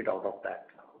benefit out of that.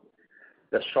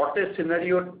 The shortage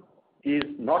scenario is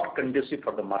not conducive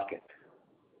for the market.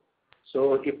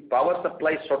 So if power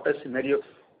supply shortage scenario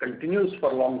continues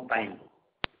for a long time,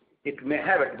 it may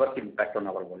have adverse impact on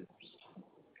our volumes.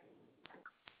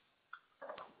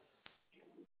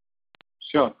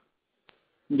 Sure.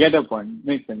 Get a point.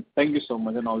 Makes sense. Thank you so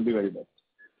much, and all the very best.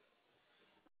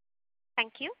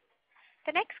 Thank you.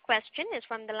 The next question is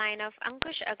from the line of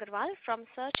Ankush Agarwal from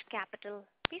Search Capital.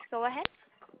 Please go ahead.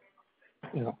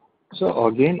 Yeah. So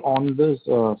again, on this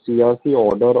CRC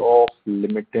order of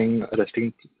restricting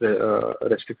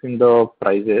the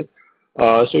prices,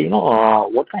 so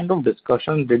what kind of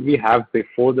discussion did we have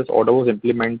before this order was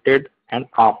implemented, and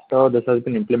after this has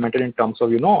been implemented, in terms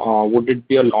of would it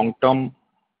be a long-term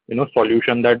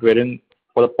solution that wherein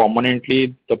for the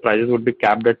permanently the prices would be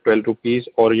capped at 12 rupees,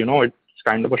 or it's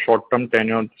kind of a short-term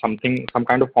tenure, some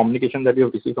kind of communication that you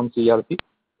have received from CRC?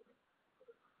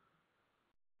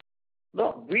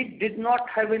 No, we did not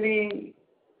have any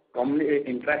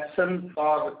interaction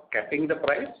for capping the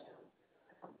price.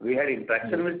 We had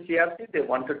interaction with CRC. They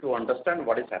wanted to understand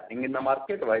what is happening in the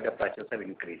market, why the prices have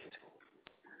increased.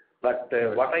 But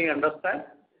what I understand,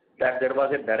 that there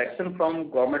was a direction from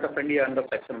Government of India under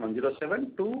Section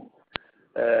 107 to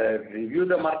review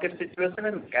the market situation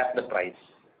and cap the price.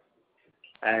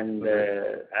 And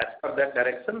as per that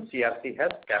direction, CRC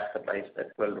has capped the price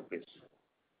at 12 rupees.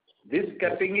 This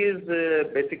capping is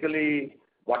basically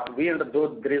what we understand,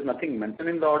 though there is nothing mentioned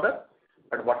in the order,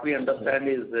 but what we understand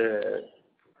is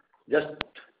just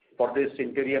for this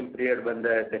interim period when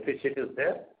the deficit is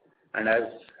there, and as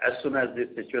soon as this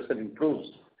situation improves,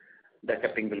 the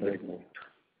capping will be removed.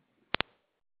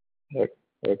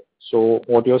 Right. So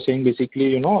what you're saying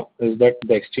basically, is that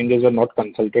the exchanges were not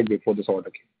consulted before this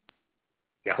order came.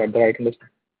 Yeah. Is that the right understanding?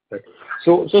 Right.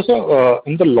 So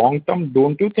in the long term,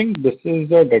 don't you think this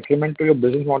is a detriment to your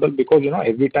business model? Because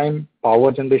every time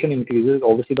power generation increases,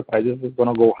 obviously the prices is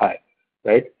going to go high,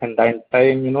 right? And that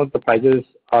time, the prices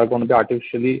are going to be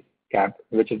artificially capped,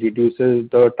 which reduces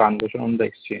the transaction on the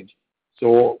exchange.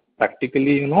 So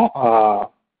practically,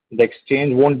 the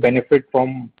exchange won't benefit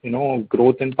from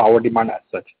growth in power demand as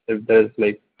such. If there's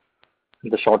like in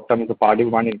the short term, if the power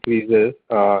demand increases,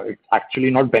 it's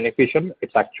actually not beneficial.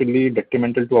 It's actually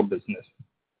detrimental to a business.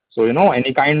 So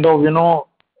any kind of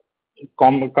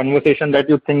conversation that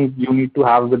you think you need to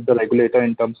have with the regulator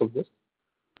in terms of this.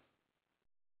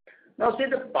 Now, see,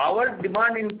 the power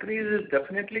demand increase is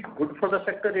definitely good for the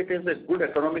sector. It is a good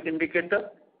economic indicator.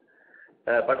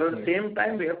 But at the same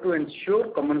time, we have to ensure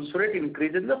commensurate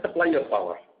increase in the supply of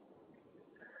power.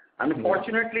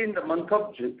 Unfortunately, in the month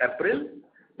of April,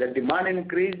 the demand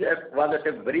increase was at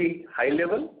a very high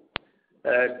level,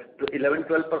 to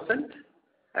 11-12%,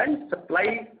 and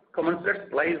commensurate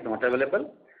supply is not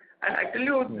available. And I tell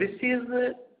you, this is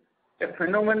a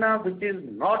phenomena which is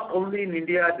not only in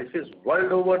India, this is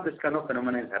world over, this kind of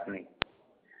phenomena is happening.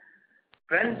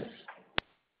 Friends,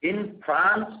 in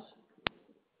France,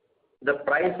 the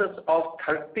prices of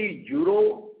 30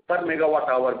 euro per megawatt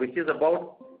hour, which is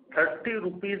about 30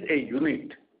 rupees a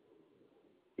unit,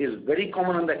 is very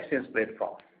common on the exchange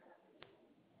platform,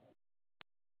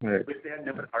 right, which they had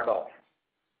never heard of.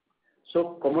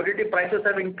 So commodity prices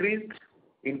have increased,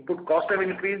 input costs have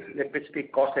increased, electricity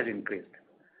cost has increased.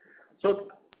 So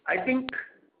I think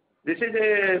this is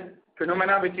a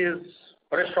phenomena which is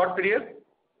for a short period,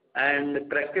 and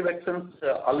corrective actions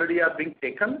already are being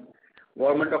taken.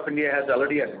 Government of India has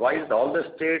already advised all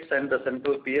the states and the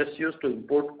central PSUs to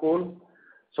import coal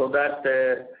so that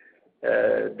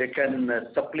they can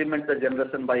supplement the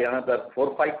generation by another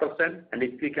 4-5%. And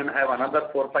if we can have another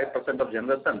 4-5% of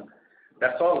generation,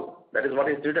 that's all. That is what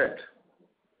is needed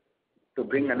to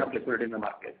bring enough liquidity in the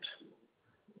market.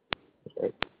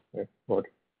 Right. Got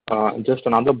it. Just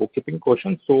another bookkeeping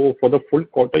question. So for the full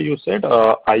quarter, you said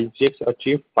IGX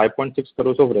achieved 5.6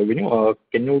 crores of revenue.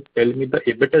 Can you tell me the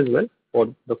EBIT as well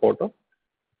for the quarter?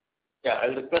 Yeah,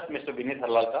 I'll request Mr. Vineet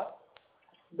Harlalka.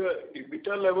 The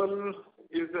EBITDA level is,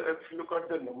 if you look at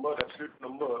the number, absolute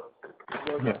number,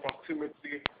 it was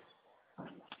approximately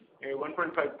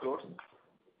 1.5 crores.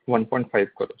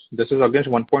 1.5 crores. This is against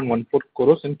 1.14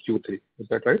 crores in Q3. Is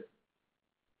that right?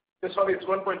 Sorry, it's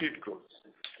 1.8 crores.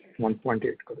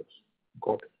 1.8 crores.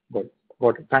 Got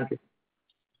it. Thank you.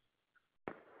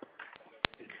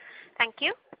 Thank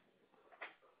you.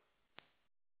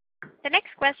 The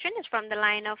next question is from the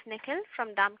line of Nikhil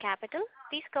from DAM Capital.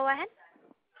 Please go ahead.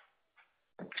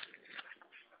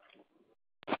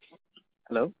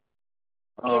 Hello.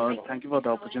 Thank you for the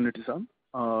opportunity, sir.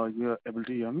 You are able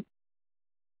to hear me?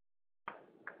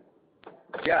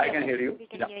 Yeah, I can hear you. We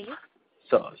can hear you.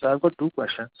 So I've got two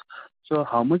questions. So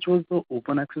how much was the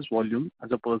open access volume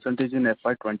as a percentage in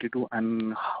FY22,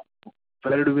 and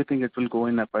where do we think it will go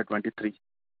in FY23?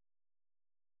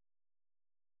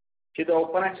 See, the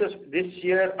open access this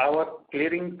year, our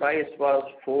clearing price was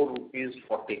 4.40 rupees.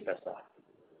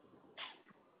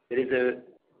 There is a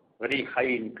very high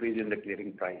increase in the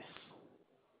clearing price.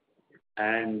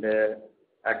 And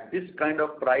at this kind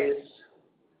of price,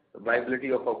 the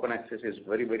viability of open access is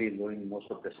very, very low in most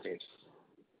of the states.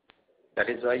 That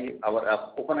is why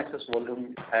our open access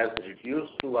volume has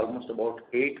reduced to almost about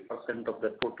 8% of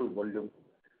the total volume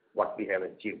what we have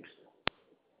achieved.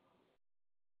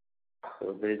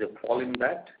 So there is a fall in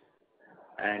that.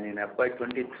 And in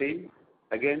FY23,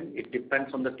 again, it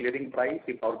depends on the clearing price.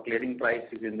 If our clearing price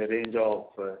is in the range of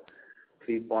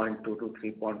 3.2 to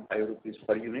 3.5 rupees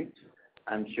per unit,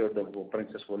 I'm sure the open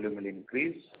access volume will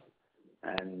increase.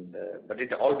 And but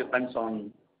it all depends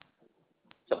on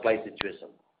supply situation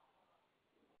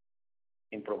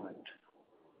improvement.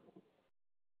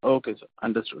 Okay, sir.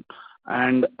 Understood.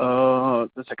 And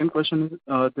the second question is,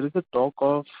 there is a talk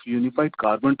of unified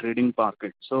carbon trading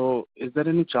market. So is there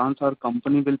any chance our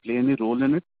company will play any role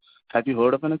in it? Have you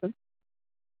heard of anything?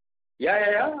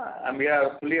 Yeah. And we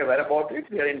are fully aware about it.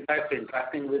 We are in fact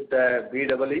interacting with the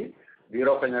BEE,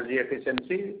 Bureau of Energy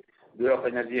Efficiency. Bureau of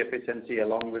Energy Efficiency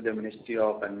along with the Ministry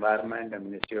of Environment and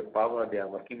Ministry of Power, they are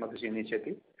working on this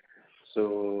initiative.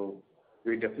 So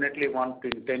we definitely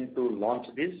intend to launch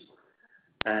this.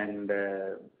 And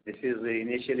this is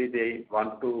initially they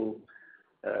want to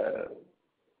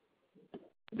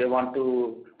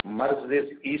merge this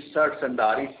E-certs and the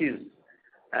RECs,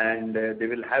 and they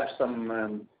will have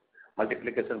some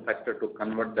multiplication factor to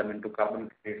convert them into carbon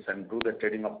credits and do the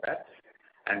trading of that.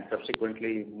 And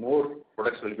subsequently, more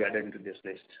products will be added into this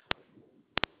list.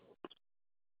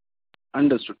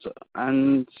 Understood, sir.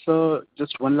 And sir,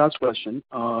 just one last question.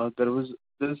 There is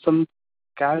some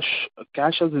cash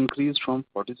has increased from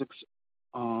 46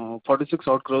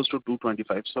 odd crores to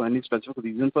 225. So any specific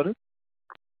reason for it?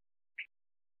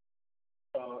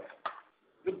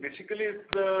 Basically, it's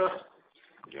the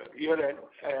year end,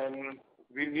 and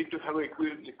we need to have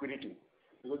liquidity.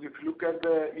 Because if you look at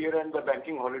the year end, the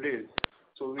banking holidays,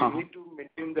 so we need to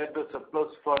maintain that the surplus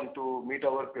fund to meet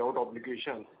our payout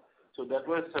obligations. So that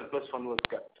was surplus fund was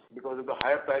kept because of the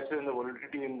higher prices and the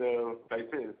volatility in the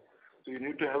prices. So you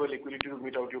need to have a liquidity to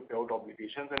meet out your payout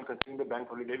obligations, and considering the bank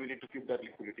holiday, we need to keep that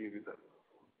liquidity reserve.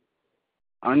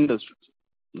 Understood.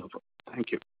 No problem.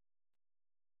 Thank you.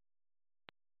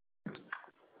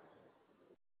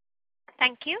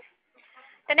 Thank you.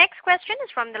 The next question is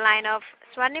from the line of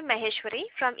Swarnim Maheshwari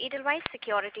from Edelweiss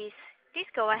Securities. Please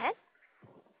go ahead.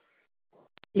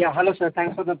 Yeah, hello sir.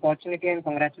 Thanks for the opportunity and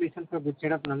congratulations for a good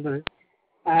set of numbers.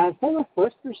 So the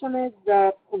first question is,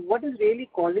 what is really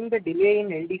causing the delay in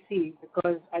LDC?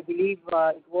 Because I believe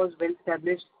it was well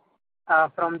established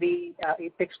from the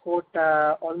Apex court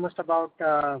almost about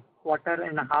quarter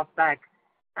and a half back,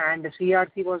 and the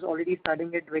CRC was already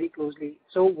studying it very closely.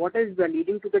 So what is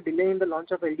leading to the delay in the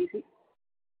launch of LDC?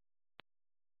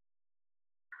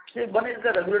 See, one is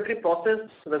the regulatory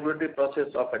process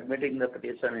of admitting the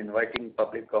petition, inviting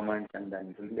public comment, and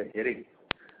then doing the hearing.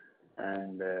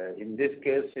 And in this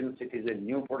case, since it is a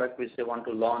new product which they want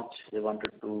to launch, they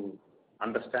wanted to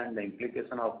understand the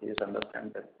implication of this,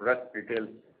 understand the product details.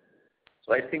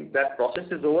 So I think that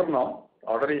process is over now.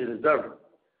 Order is reserved.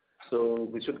 So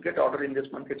we should get order in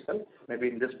this month itself, maybe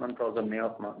in this month or the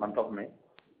month of May.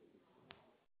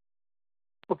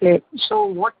 Okay. So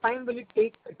what time will it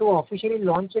take to officially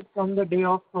launch it from the day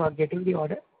of getting the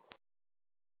order?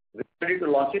 We're ready to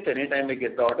launch it. Anytime we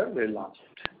get the order, we'll launch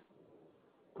it.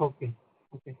 Okay.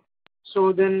 Okay.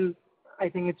 So then I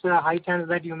think it's a high chance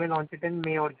that you may launch it in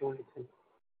May or June itself.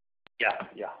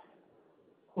 Yeah.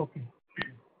 Okay.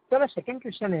 So the second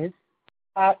question is,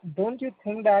 don't you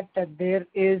think that there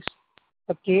is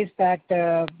a case that,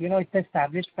 it's an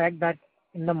established fact that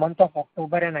in the month of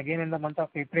October and again in the month of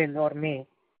April or May,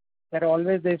 there are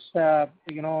always this,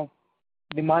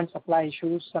 demand supply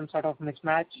issues, some sort of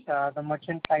mismatch. The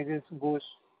merchant prices goes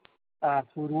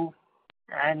through roof,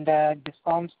 and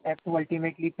discounts have to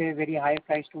ultimately pay very high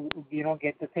price to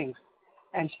get the things,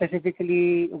 and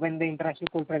specifically when the international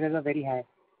coal prices are very high.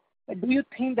 Do you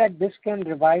think that this can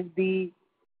revive the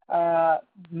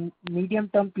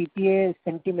medium-term PPA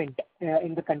sentiment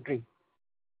in the country?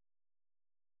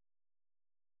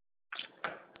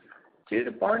 See,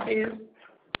 the point is,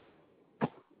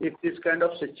 if this kind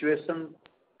of situation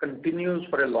continues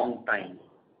for a long time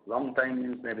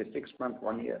means maybe 6 months,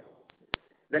 1 year,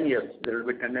 then yes, there will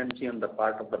be tendency on the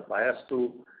part of the buyers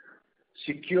to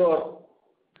secure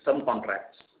some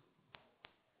contracts.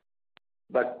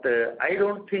 But I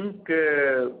don't think,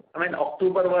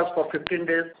 October was for 15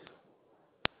 days.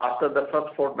 After the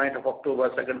first fortnight of October,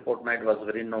 second fortnight was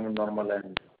very normal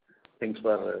and things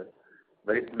were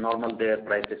very normal there.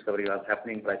 Price discovery was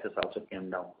happening, prices also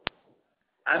came down.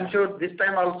 I'm sure this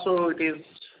time also it is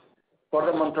for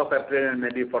the month of April and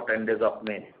maybe for 10 days of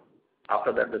May.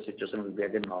 After that, the situation will be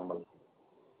again normal.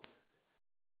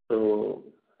 So,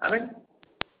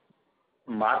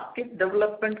 market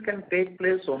development can take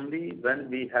place only when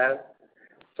we have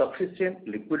sufficient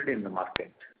liquidity in the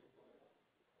market.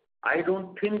 I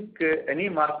don't think any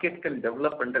market can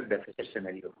develop under deficit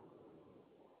scenario.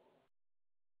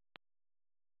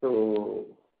 So,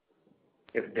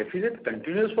 if deficit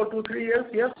continues for 2-3 years,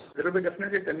 yes, there will be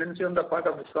definitely a tendency on the part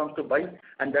of discoms to buy,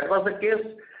 and that was the case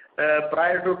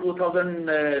prior to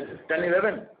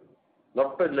 2010-11.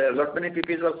 Lot many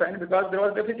PPAs were signed because there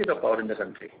was deficit of power in the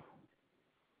country.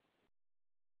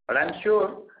 But I'm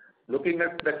sure, looking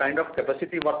at the kind of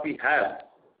capacity what we have,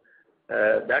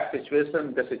 deficit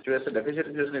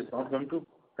situation is not going to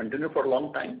continue for a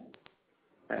long time,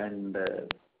 and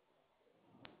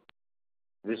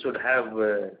we should have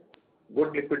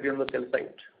good liquidity on the sell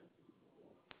side.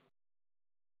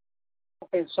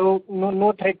 Okay, so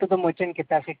no threat to the merchant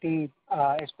capacity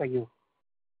as per you.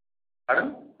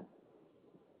 Pardon?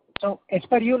 So as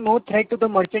per you, no threat to the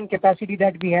merchant capacity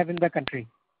that we have in the country.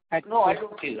 No, I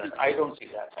don't see that.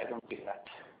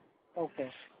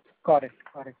 Okay, got it.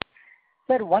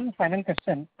 Sir, one final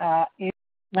question. Is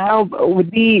now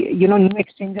with the new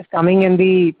exchanges coming and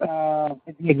the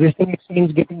existing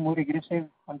exchange getting more aggressive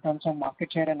in terms of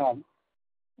market share and all,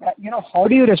 how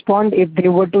do you respond if they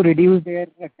were to reduce their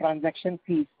transaction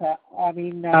fees?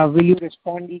 Will you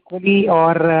respond equally,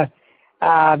 or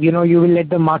you will let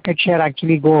the market share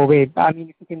actually go away? If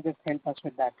you can just help us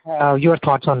with that, your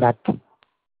thoughts on that.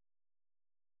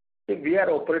 We are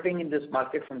operating in this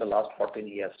market from the last 14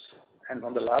 years, and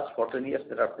from the last 14 years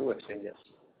there are 2 exchanges.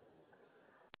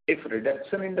 If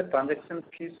reduction in the transaction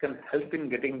fees can help in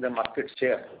getting the market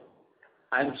share,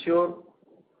 I'm sure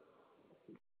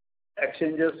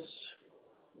exchanges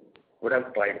would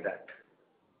have tried that.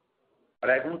 But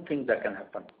I don't think that can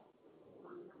happen.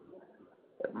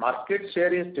 The market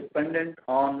share is dependent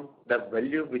on the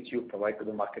value which you provide to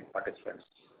the market participants,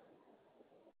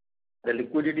 the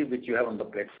liquidity which you have on the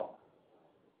platform.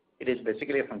 It is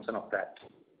basically a function of that.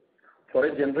 For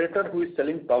a generator who is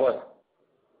selling power,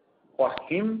 for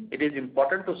him it is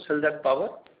important to sell that power.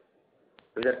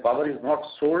 If that power is not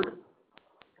sold,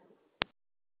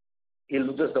 he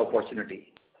loses the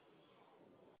opportunity.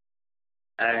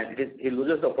 And he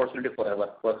loses the opportunity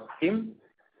forever. For him,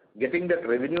 getting that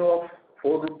revenue of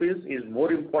 4 rupees is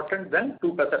more important than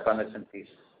 2 paisa transaction fees.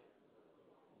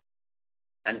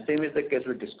 And same is the case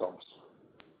with discounts.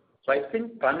 So I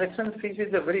think transaction fees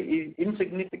is a very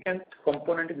insignificant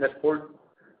component in that whole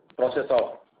process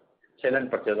of sale and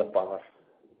purchase of power.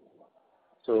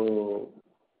 So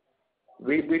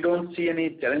we don't see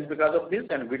any challenge because of this,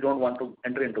 and we don't want to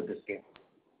enter into this game.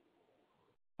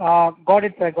 Got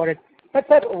it, sir. But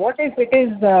sir, what if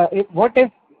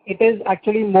it is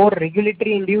actually more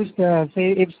regulatory induced?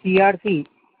 Say if CRC,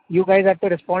 you guys have to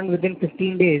respond within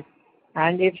 15 days,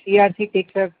 and if CRC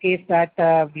takes a case that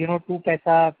 2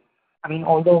 paisa,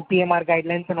 although PMR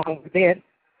guidelines and all there,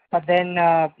 but then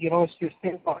you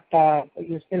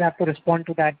still have to respond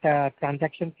to that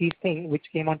transaction fees thing which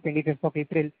came on 25th of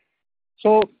April.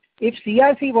 So if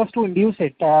CRC was to induce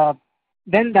it,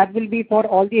 then that will be for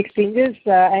all the exchanges,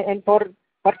 and for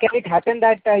Or can it happen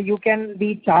that you can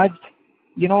be charged,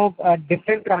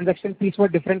 different transaction fees for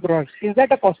different products? Is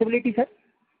that a possibility, sir?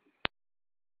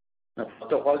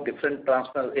 First of all, different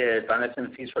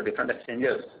transaction fees for different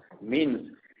exchanges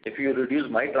means if you reduce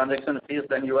my transaction fees,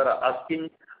 then you are asking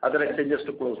other exchanges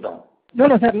to close down. No,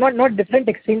 sir, not different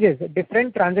exchanges,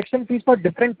 different transaction fees for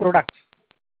different products.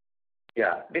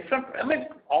 Yeah, different. I mean,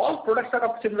 all products are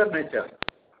of similar nature.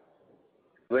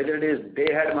 Whether it is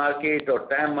day-ahead market or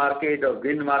time market or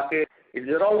green market, these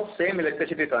are all same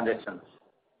electricity transactions.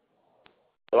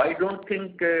 So I don't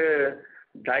think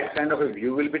that kind of a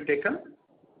view will be taken.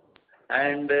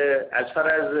 And as far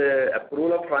as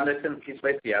approval of transaction fees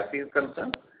by CRC is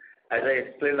concerned, as I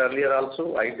explained earlier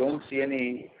also, I don't see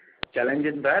any challenge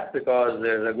in that because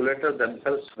the regulators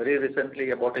themselves very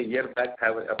recently, about a year back,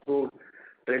 have approved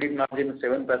trading margin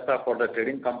 7 paisa for the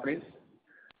trading companies.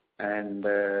 And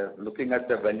looking at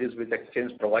the values which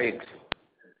exchange provides,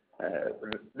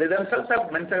 they themselves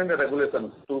have mentioned in the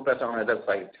regulations 2 paisa on either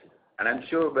side. And I'm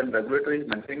sure when regulator is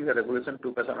mentioning the regulation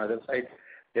 2 paisa on either side,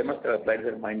 they must have applied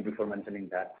their mind before mentioning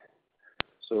that.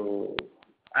 So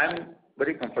I'm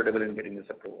very comfortable in getting this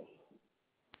approval.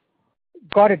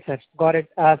 Got it, sir. Got it.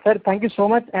 Sir, thank you so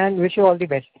much and wish you all the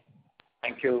best.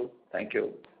 Thank you. Thank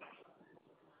you.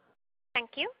 Thank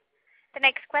you. The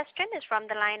next question is from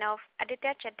the line of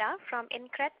Aditya Chadha from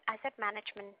InCred Asset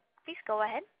Management. Please go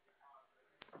ahead.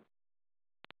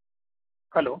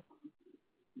 Hello.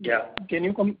 Yeah. Can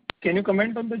you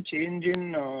comment on the change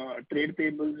in trade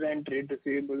payables and trade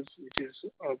receivables, which is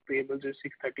payables is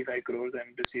 635 crores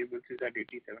and receivables is at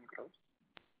 87 crores?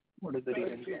 What is the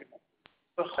reason behind that?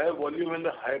 The higher volume and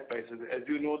the higher prices. As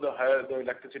you know, the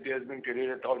electricity has been traded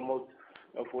at almost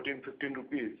 14-15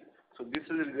 rupees. So this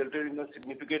has resulted in a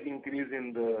significant increase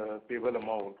in the payable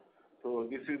amount. So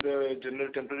this is the general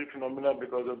temporary phenomena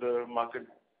because of the market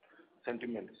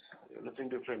sentiments. Nothing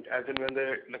different. As and when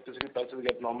the electricity prices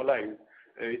get normalized,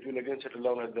 it will again settle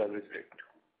down at the average rate.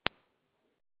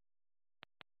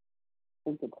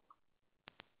 Thank you.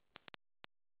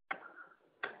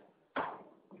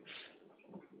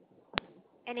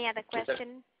 Any other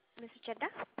question, Mr. Chadha?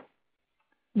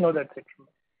 No, that's it.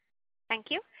 Thank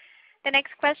you. The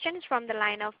next question is from the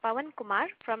line of Pawan Kumar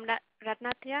from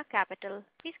Ratnatraya Capital.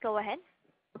 Please go ahead.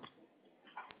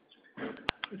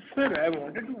 Sir, I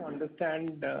wanted to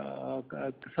understand,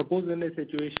 suppose in a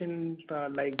situation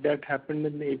like that happened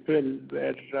in April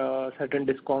where certain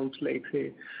discoms like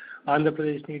say Andhra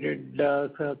Pradesh needed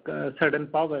certain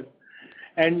power,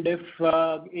 and if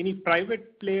any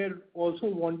private player also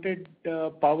wanted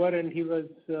power and he was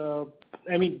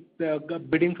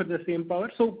bidding for the same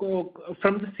power, so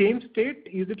from the same state,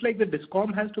 is it like the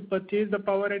discom has to purchase the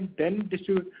power and then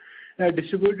distribute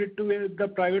it to the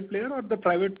private player, or the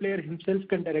private player himself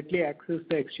can directly access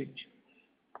the exchange?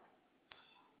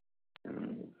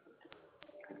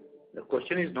 The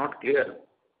question is not clear.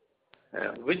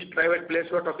 Which private players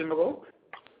you are talking about?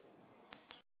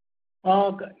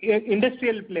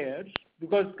 Industrial players,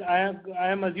 because I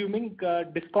am assuming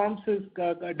discoms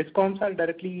are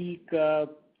directly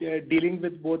dealing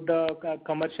with both the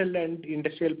commercial and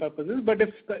industrial purposes. But if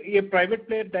a private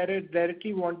player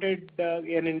directly wanted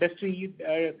an industry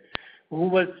who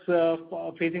was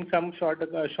facing some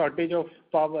shortage of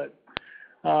power,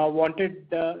 wanted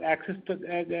access to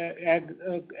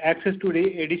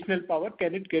additional power,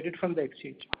 can it get it from the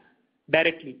exchange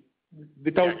directly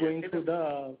without going through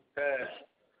the...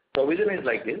 Provision is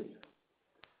like this.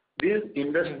 These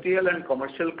industrial and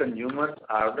commercial consumers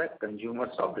are the consumers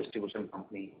of distribution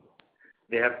company.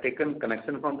 They have taken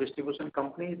connection from distribution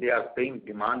company. They are paying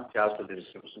demand charge to the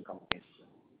distribution companies.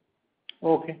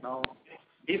 Okay. Now,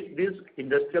 if these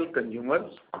industrial consumers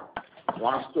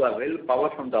wants to avail power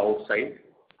from the outside,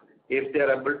 if they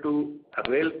are able to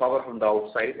avail power from the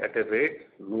outside at a rate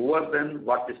lower than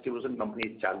what distribution company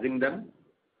is charging them,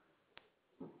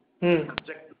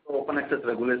 subject to open access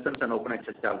regulations and open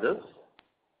access charges,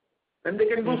 then they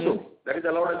can do so. That is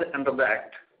allowed under the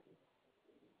Act.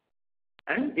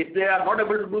 And if they are not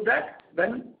able to do that,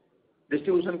 then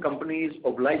distribution company is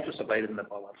obliged to supply them the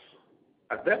power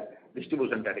at the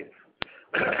distribution tariff.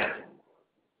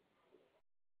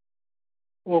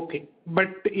 Okay. But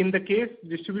in the case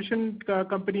distribution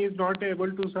company is not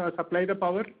able to supply the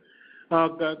power,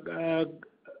 the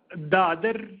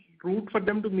other route for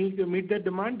them to meet their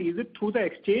demand, is it through the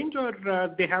exchange, or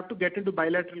they have to get into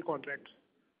bilateral contracts?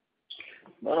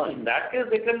 No, in that case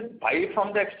they can buy it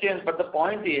from the exchange, but the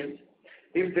point is,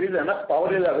 if there is enough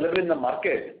power is available in the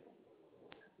market,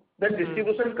 then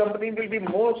distribution company will be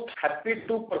most happy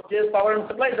to purchase power and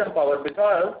supply them power,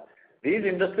 because these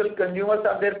industrial consumers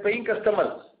are their paying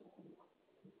customers.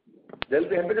 they'll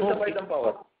be happy to supply them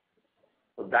power.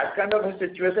 So that kind of a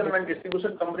situation when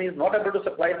distribution company is not able to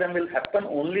supply them will happen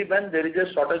only when there is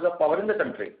a shortage of power in the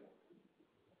country.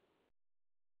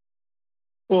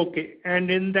 Okay. And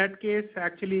in that case,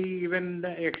 actually, even the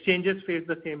exchanges face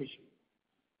the same issue.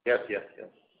 Yes.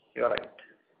 You are right.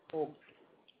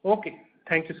 Okay.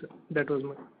 Thank you, sir. That was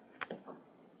my.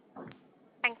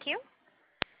 Thank you.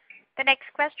 The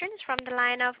next question is from the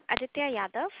line of Aditya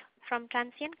Yadav from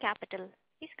Transient Capital.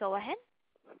 Please go ahead.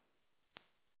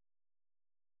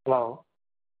 Hello.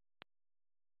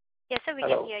 Yes, sir, we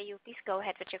can hear you. Please go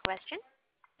ahead with your question.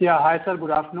 Yeah, hi, sir. Good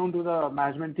afternoon to the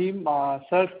management team.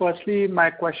 Sir, firstly,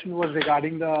 my question was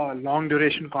regarding the long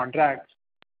duration contracts.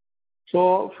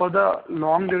 So for the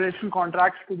long duration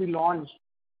contracts to be launched,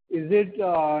 is it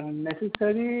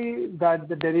necessary that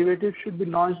the derivatives should be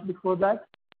launched before that?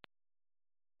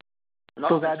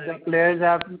 So that the players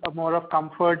have more of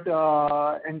comfort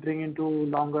entering into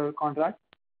longer contracts?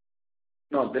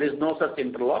 No, there is no such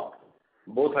interlock.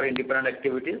 Both are independent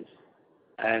activities,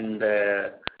 and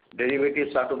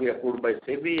derivatives are to be approved by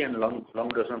SEBI, and long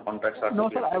duration contracts are. No,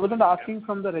 sir, I wasn't asking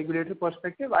from the regulatory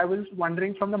perspective. I was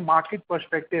wondering from the market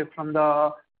perspective, from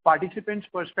the participants'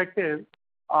 perspective.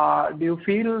 Do you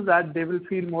feel that they will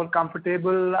feel more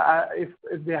comfortable if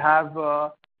they have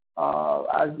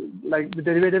like the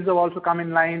derivatives have also come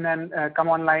online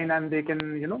and they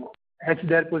can hedge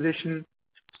their position,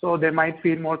 so they might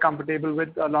feel more comfortable with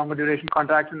longer duration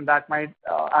contracts, and that might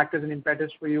act as an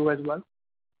impetus for you as well?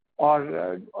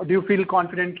 Or do you feel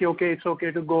confident it's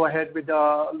okay to go ahead with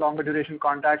the longer duration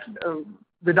contracts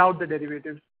without the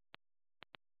derivatives?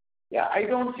 Yeah, I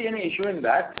don't see any issue in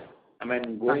that. I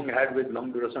mean, going ahead with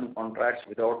long duration contracts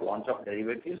without launch of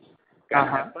derivatives can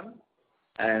happen.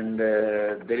 And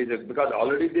because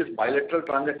already these bilateral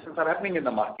transactions are happening in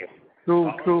the market.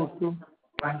 True.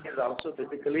 Bank is also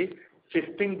typically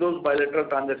shifting those bilateral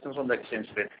transactions on the exchange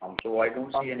platform. So I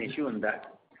don't see an issue in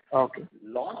that. Okay.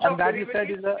 Launch and of that you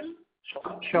said is a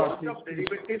launch of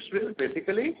derivatives will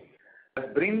basically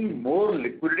bring more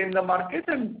liquidity in the market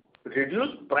and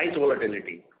reduce price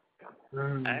volatility.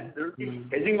 And there will be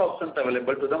hedging options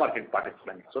available to the market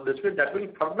participants. So that will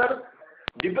further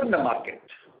deepen the market.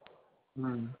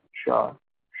 Sure.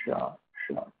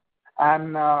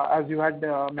 And as you had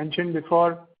mentioned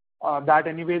before, that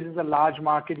anyways is a large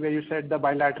market where you said the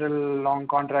bilateral long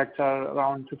contracts are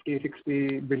around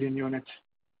 50-60 billion units,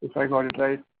 if I got it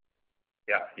right.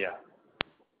 Yeah.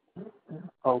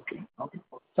 Okay.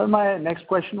 So my next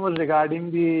question was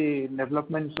regarding the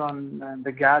developments on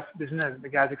the gas business, the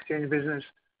gas exchange business,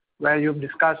 where you've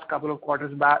discussed a couple of quarter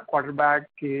back,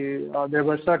 there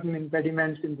were certain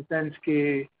impediments in the sense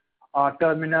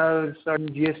terminals, certain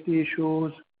GST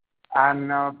issues,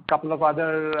 and a couple of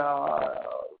other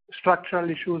structural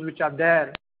issues which are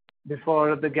there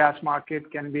before the gas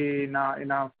market can be in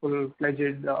a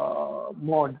full-fledged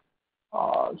mode.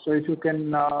 So if you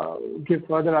can give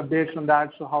further updates on that,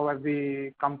 so how have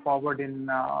we come forward in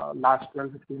last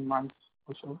 12-15 months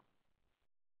or so?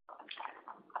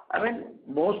 I mean,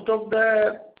 most of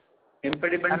the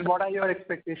impediments. And what are your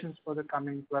expectations for the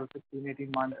coming 12, 15,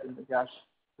 18 months in the gas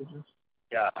business?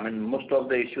 Yeah, I mean, most of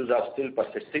the issues are still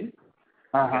persisting.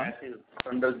 Gas is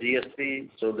under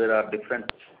GST, so there are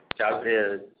different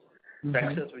charges,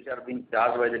 taxes which are being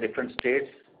charged by the different states.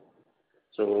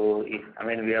 So,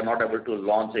 we are not able to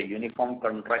launch a uniform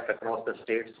contract across the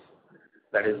states.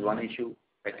 That is one issue.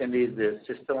 Second is the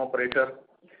system operator.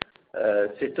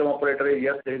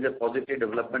 Yes, there is a positive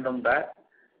development on that.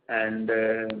 And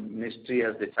Ministry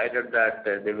has decided that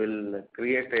they will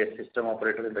create a system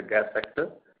operator in the gas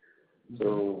sector.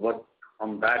 So work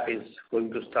on that is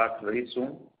going to start very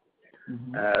soon.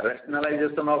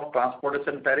 Rationalization of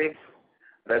transportation tariff.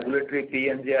 Regulatory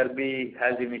PNGRB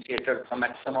has initiated some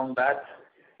action on that.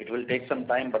 It will take some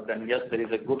time, but then yes, there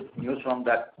is a good news from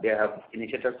that. They have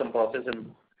initiated some process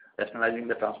in rationalizing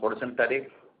the transportation tariff.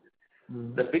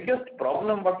 The biggest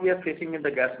problem what we are facing in the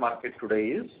gas market today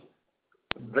is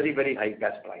very, very high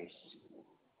gas price.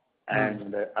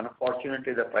 And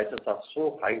unfortunately, the prices are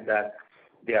so high that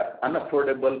they are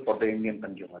unaffordable for the Indian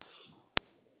consumers.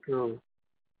 True.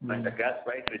 When the gas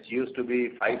price, which used to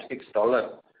be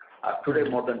 $5-6, are today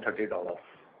more than $30.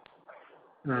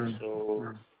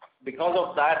 So because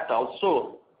of that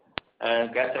also,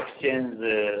 gas exchange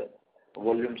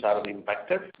volumes are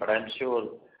impacted, but I'm sure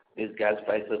these gas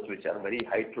prices, which are very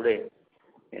high today,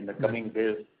 in the coming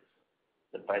days,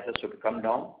 the prices should come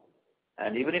down.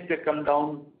 And even if they come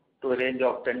down to a range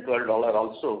of $10-12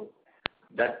 also,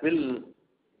 that will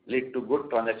lead to good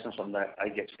transactions on the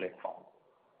IGX platform.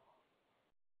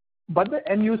 But the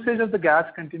end usage of the gas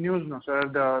continues, no, sir.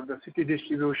 The city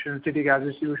distribution, city gas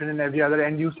distribution, and every other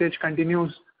end usage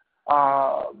continues,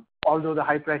 although the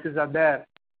high prices are there.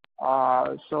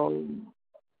 So,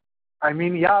 I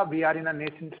mean, yeah, we are in a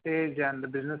nascent stage and the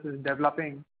business is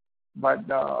developing, but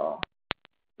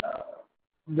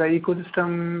the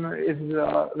ecosystem is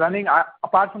running.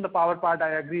 Apart from the power part,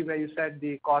 I agree where you said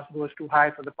the cost goes too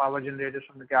high for the power generators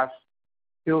from the gas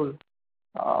fuel.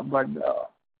 But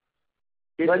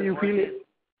you feel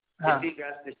city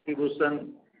gas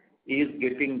distribution is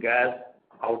getting gas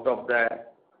out of the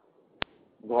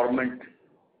government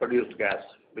produced gas,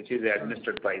 which is the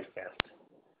administered price gas.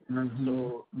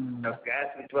 So the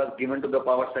gas which was given to the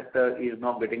power sector is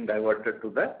now getting diverted to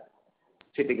the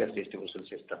city gas distribution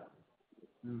system.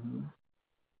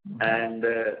 And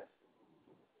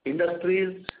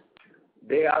industries,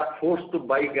 they are forced to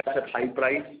buy gas at high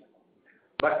price,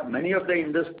 but many of the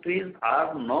industries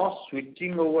are now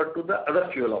switching over to the other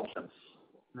fuel options.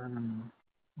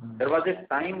 There was a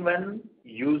time when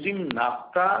using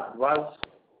naphtha was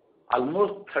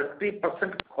almost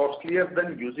 30% costlier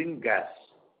than using gas.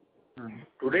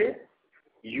 Today,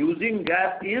 using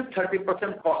gas is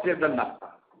 30% costlier than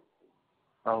naphtha.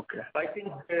 Okay. I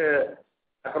think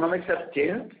economics have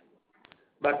changed,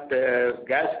 but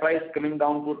gas price coming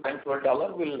down to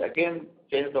 $10-12 will again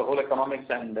change the whole economics,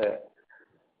 and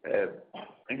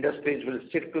industries will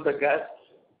shift to the gas,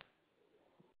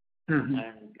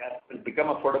 and gas will become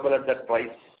affordable at that price.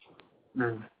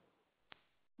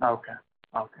 Okay.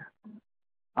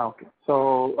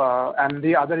 So, and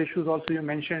the other issues also you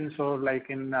mentioned, so like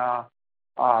in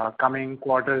coming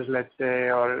quarters, let's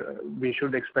say, or we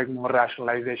should expect more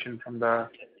rationalization from the...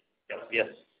 Yes.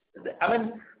 I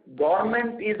mean,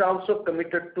 government is also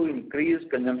committed to increase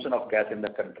consumption of gas in the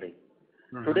country.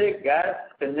 Today, gas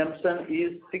consumption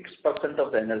is 6%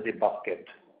 of the energy basket.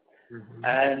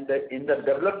 And in the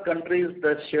developed countries,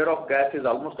 the share of gas is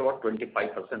almost about 25%,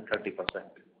 30%.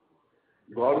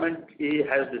 Government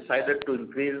has decided to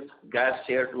increase gas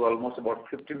share to almost about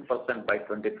 15% by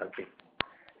 2030.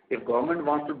 If government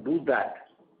wants to do that,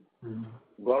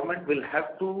 government will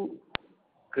have to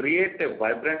create a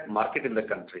vibrant market in the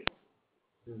country.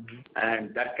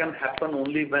 And that can happen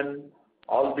only when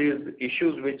all these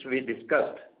issues which we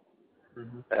discussed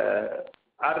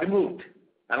are removed.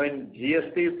 I mean,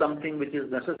 GST is something which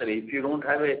is necessary. If you don't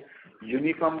have a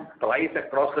uniform price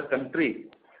across the country,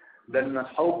 then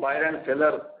how buyer and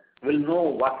seller will know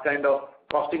what kind of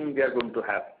costing they are going to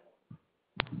have.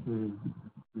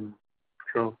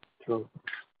 True.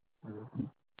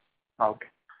 Okay.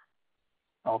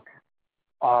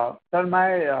 Sir,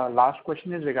 my last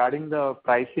question is regarding the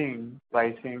pricing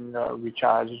we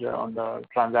charge on the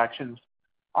transactions.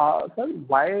 Sir,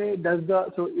 why does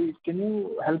can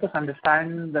you help us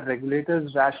understand the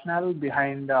regulator's rationale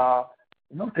behind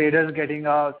traders getting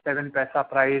a 7 paisa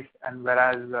price, and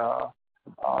whereas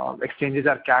exchanges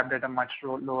are capped at a much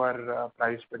lower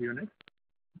price per unit?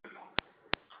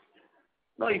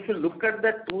 Now, if you look at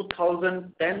the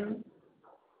 2010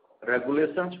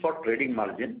 regulations for trading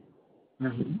margin,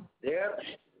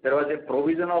 there was a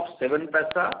provision of 7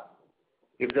 paisa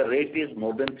if the rate is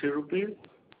more than 3 rupees,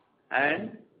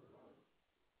 and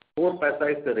 4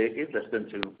 paisa if the rate is less than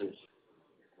 3 rupees.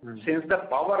 Since the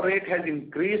power rate has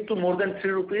increased to more than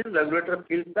 3 rupees, the regulator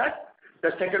feels that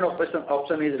the second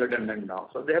option is redundant now.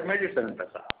 So they have made it 7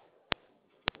 paisa.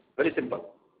 Very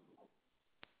simple.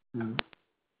 In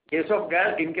case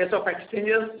of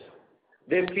exchanges,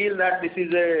 they feel that this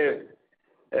is a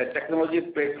technology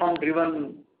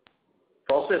platform-driven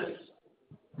process.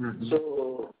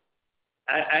 So,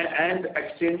 and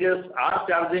exchanges are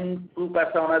charging 2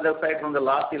 paisa on either side from the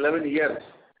last 11 years.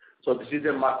 So this is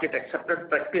a market accepted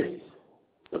practice.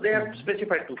 So they have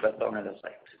specified 2 paisa on either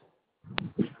side.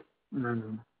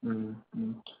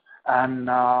 And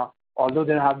although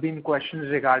there have been questions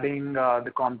regarding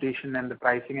the competition and the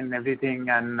pricing and everything,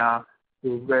 and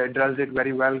you addressed it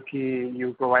very well,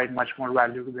 you provide much more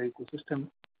value to the ecosystem.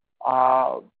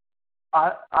 Are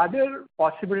there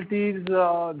possibilities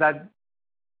that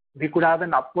we could have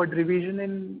an upward revision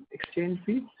in exchange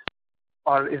fees,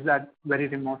 or is that very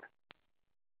remote?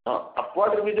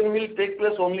 Upward revision will take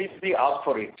place only if we ask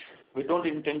for it. We don't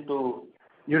intend to.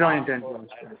 You don't intend to.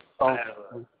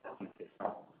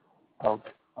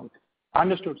 Okay.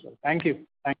 Understood, sir. Thank you.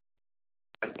 Thank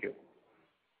you.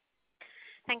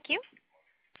 Thank you.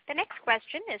 The next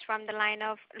question is from the line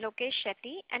of Lokesh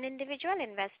Shetty, an individual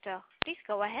investor. Please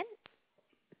go ahead.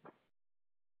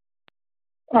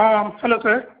 Hello,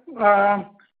 sir.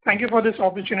 Thank you for this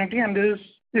opportunity, and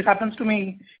this happens to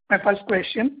be my first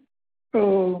question.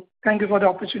 So thank you for the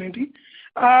opportunity.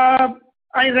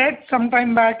 I read some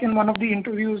time back in one of the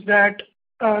interviews that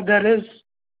there is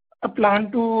a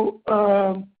plan to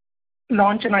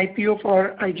launch an IPO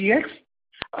for IGX.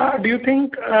 Do you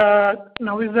think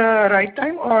now is the right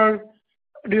time, or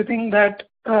do you think that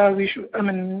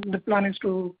the plan is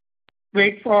to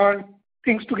wait for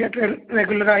things to get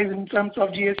regularized in terms of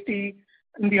GST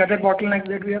and the other bottlenecks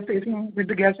that we are facing with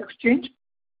the gas exchange?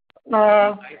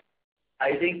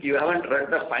 I think you haven't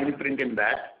read the fine print in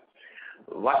that.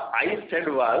 What I said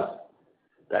was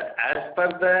that as per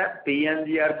the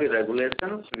PNGRB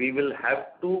regulations, we will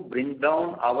have to bring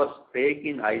down our stake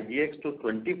in IGX to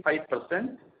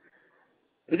 25%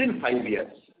 within 5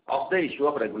 years of the issue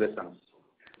of regulations.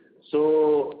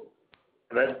 So,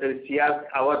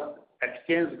 our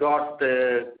exchange got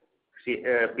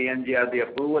PNGRB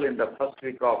approval in the first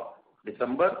week of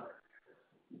December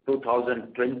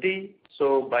 2020.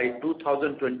 So by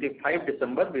 2025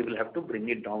 December, we will have to bring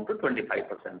it down to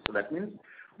 25%. So that means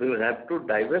we will have to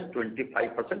divest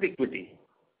 25% equity.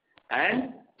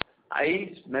 And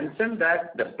I mentioned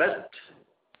that the best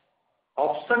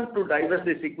option to divest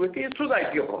this equity is through the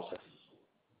IPO process.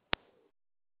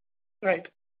 Right.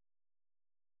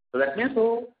 So that means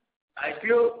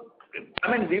IPO,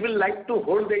 we will like to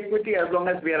hold the equity as long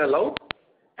as we are allowed.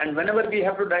 And whenever we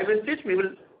have to divest it,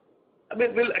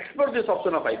 we'll explore this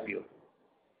option of IPO.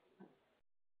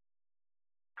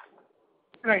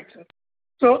 Right, sir.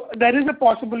 So there is a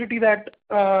possibility that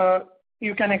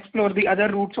you can explore the other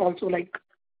routes also, like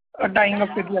tying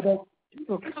up with the other.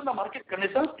 Okay. Based on the market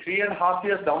conditions, 3.5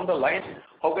 years down the line,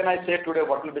 how can I say today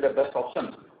what will be the best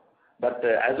option? But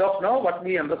as of now, what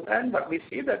we understand, what we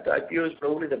see, that IPO is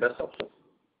probably the best option.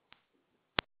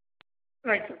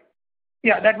 Right, sir.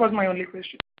 Yeah, that was my only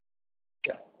question.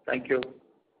 Yeah, thank you.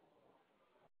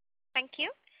 Thank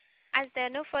you. As there are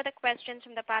no further questions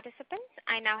from the participants,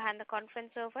 I now hand the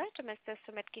conference over to Mr.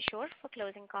 Sumit Kishore for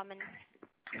closing comments.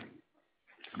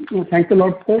 Well, thanks a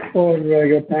lot, sir, for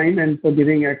your time and for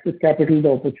giving Axis Capital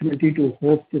the opportunity to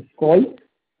host this call.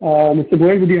 Mr.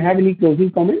 Goyal, would you have any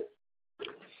closing comments?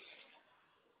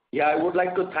 Yeah, I would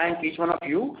like to thank each one of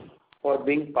you for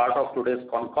being part of today's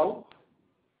Concall.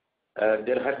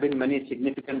 There have been many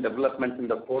significant developments in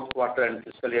the fourth quarter and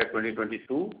fiscal year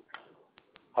 2022.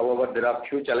 However, there are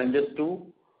few challenges too,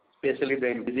 especially the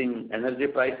increasing energy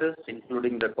prices,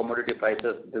 including the commodity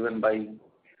prices driven by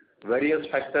various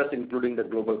factors, including the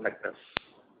global factors.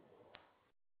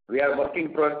 We are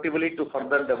working proactively to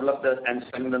further develop and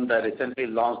strengthen the recently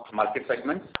launched market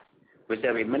segments, which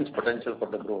have immense potential for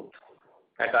the growth.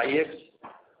 At IEX,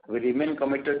 we remain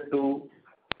committed to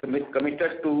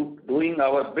doing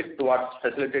our bit towards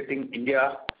facilitating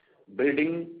India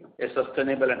building a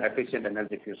sustainable and efficient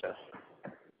energy future.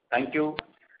 Thank you.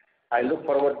 I look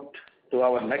forward to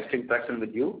our next interaction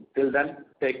with you. Till then,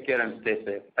 take care and stay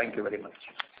safe. Thank you very much.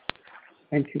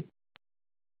 Thank you.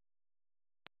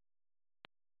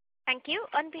 Thank you.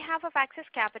 On behalf of Axis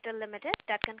Capital Limited,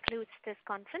 that concludes this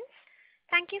conference.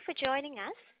 Thank you for joining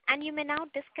us, and you may now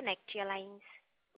disconnect your lines.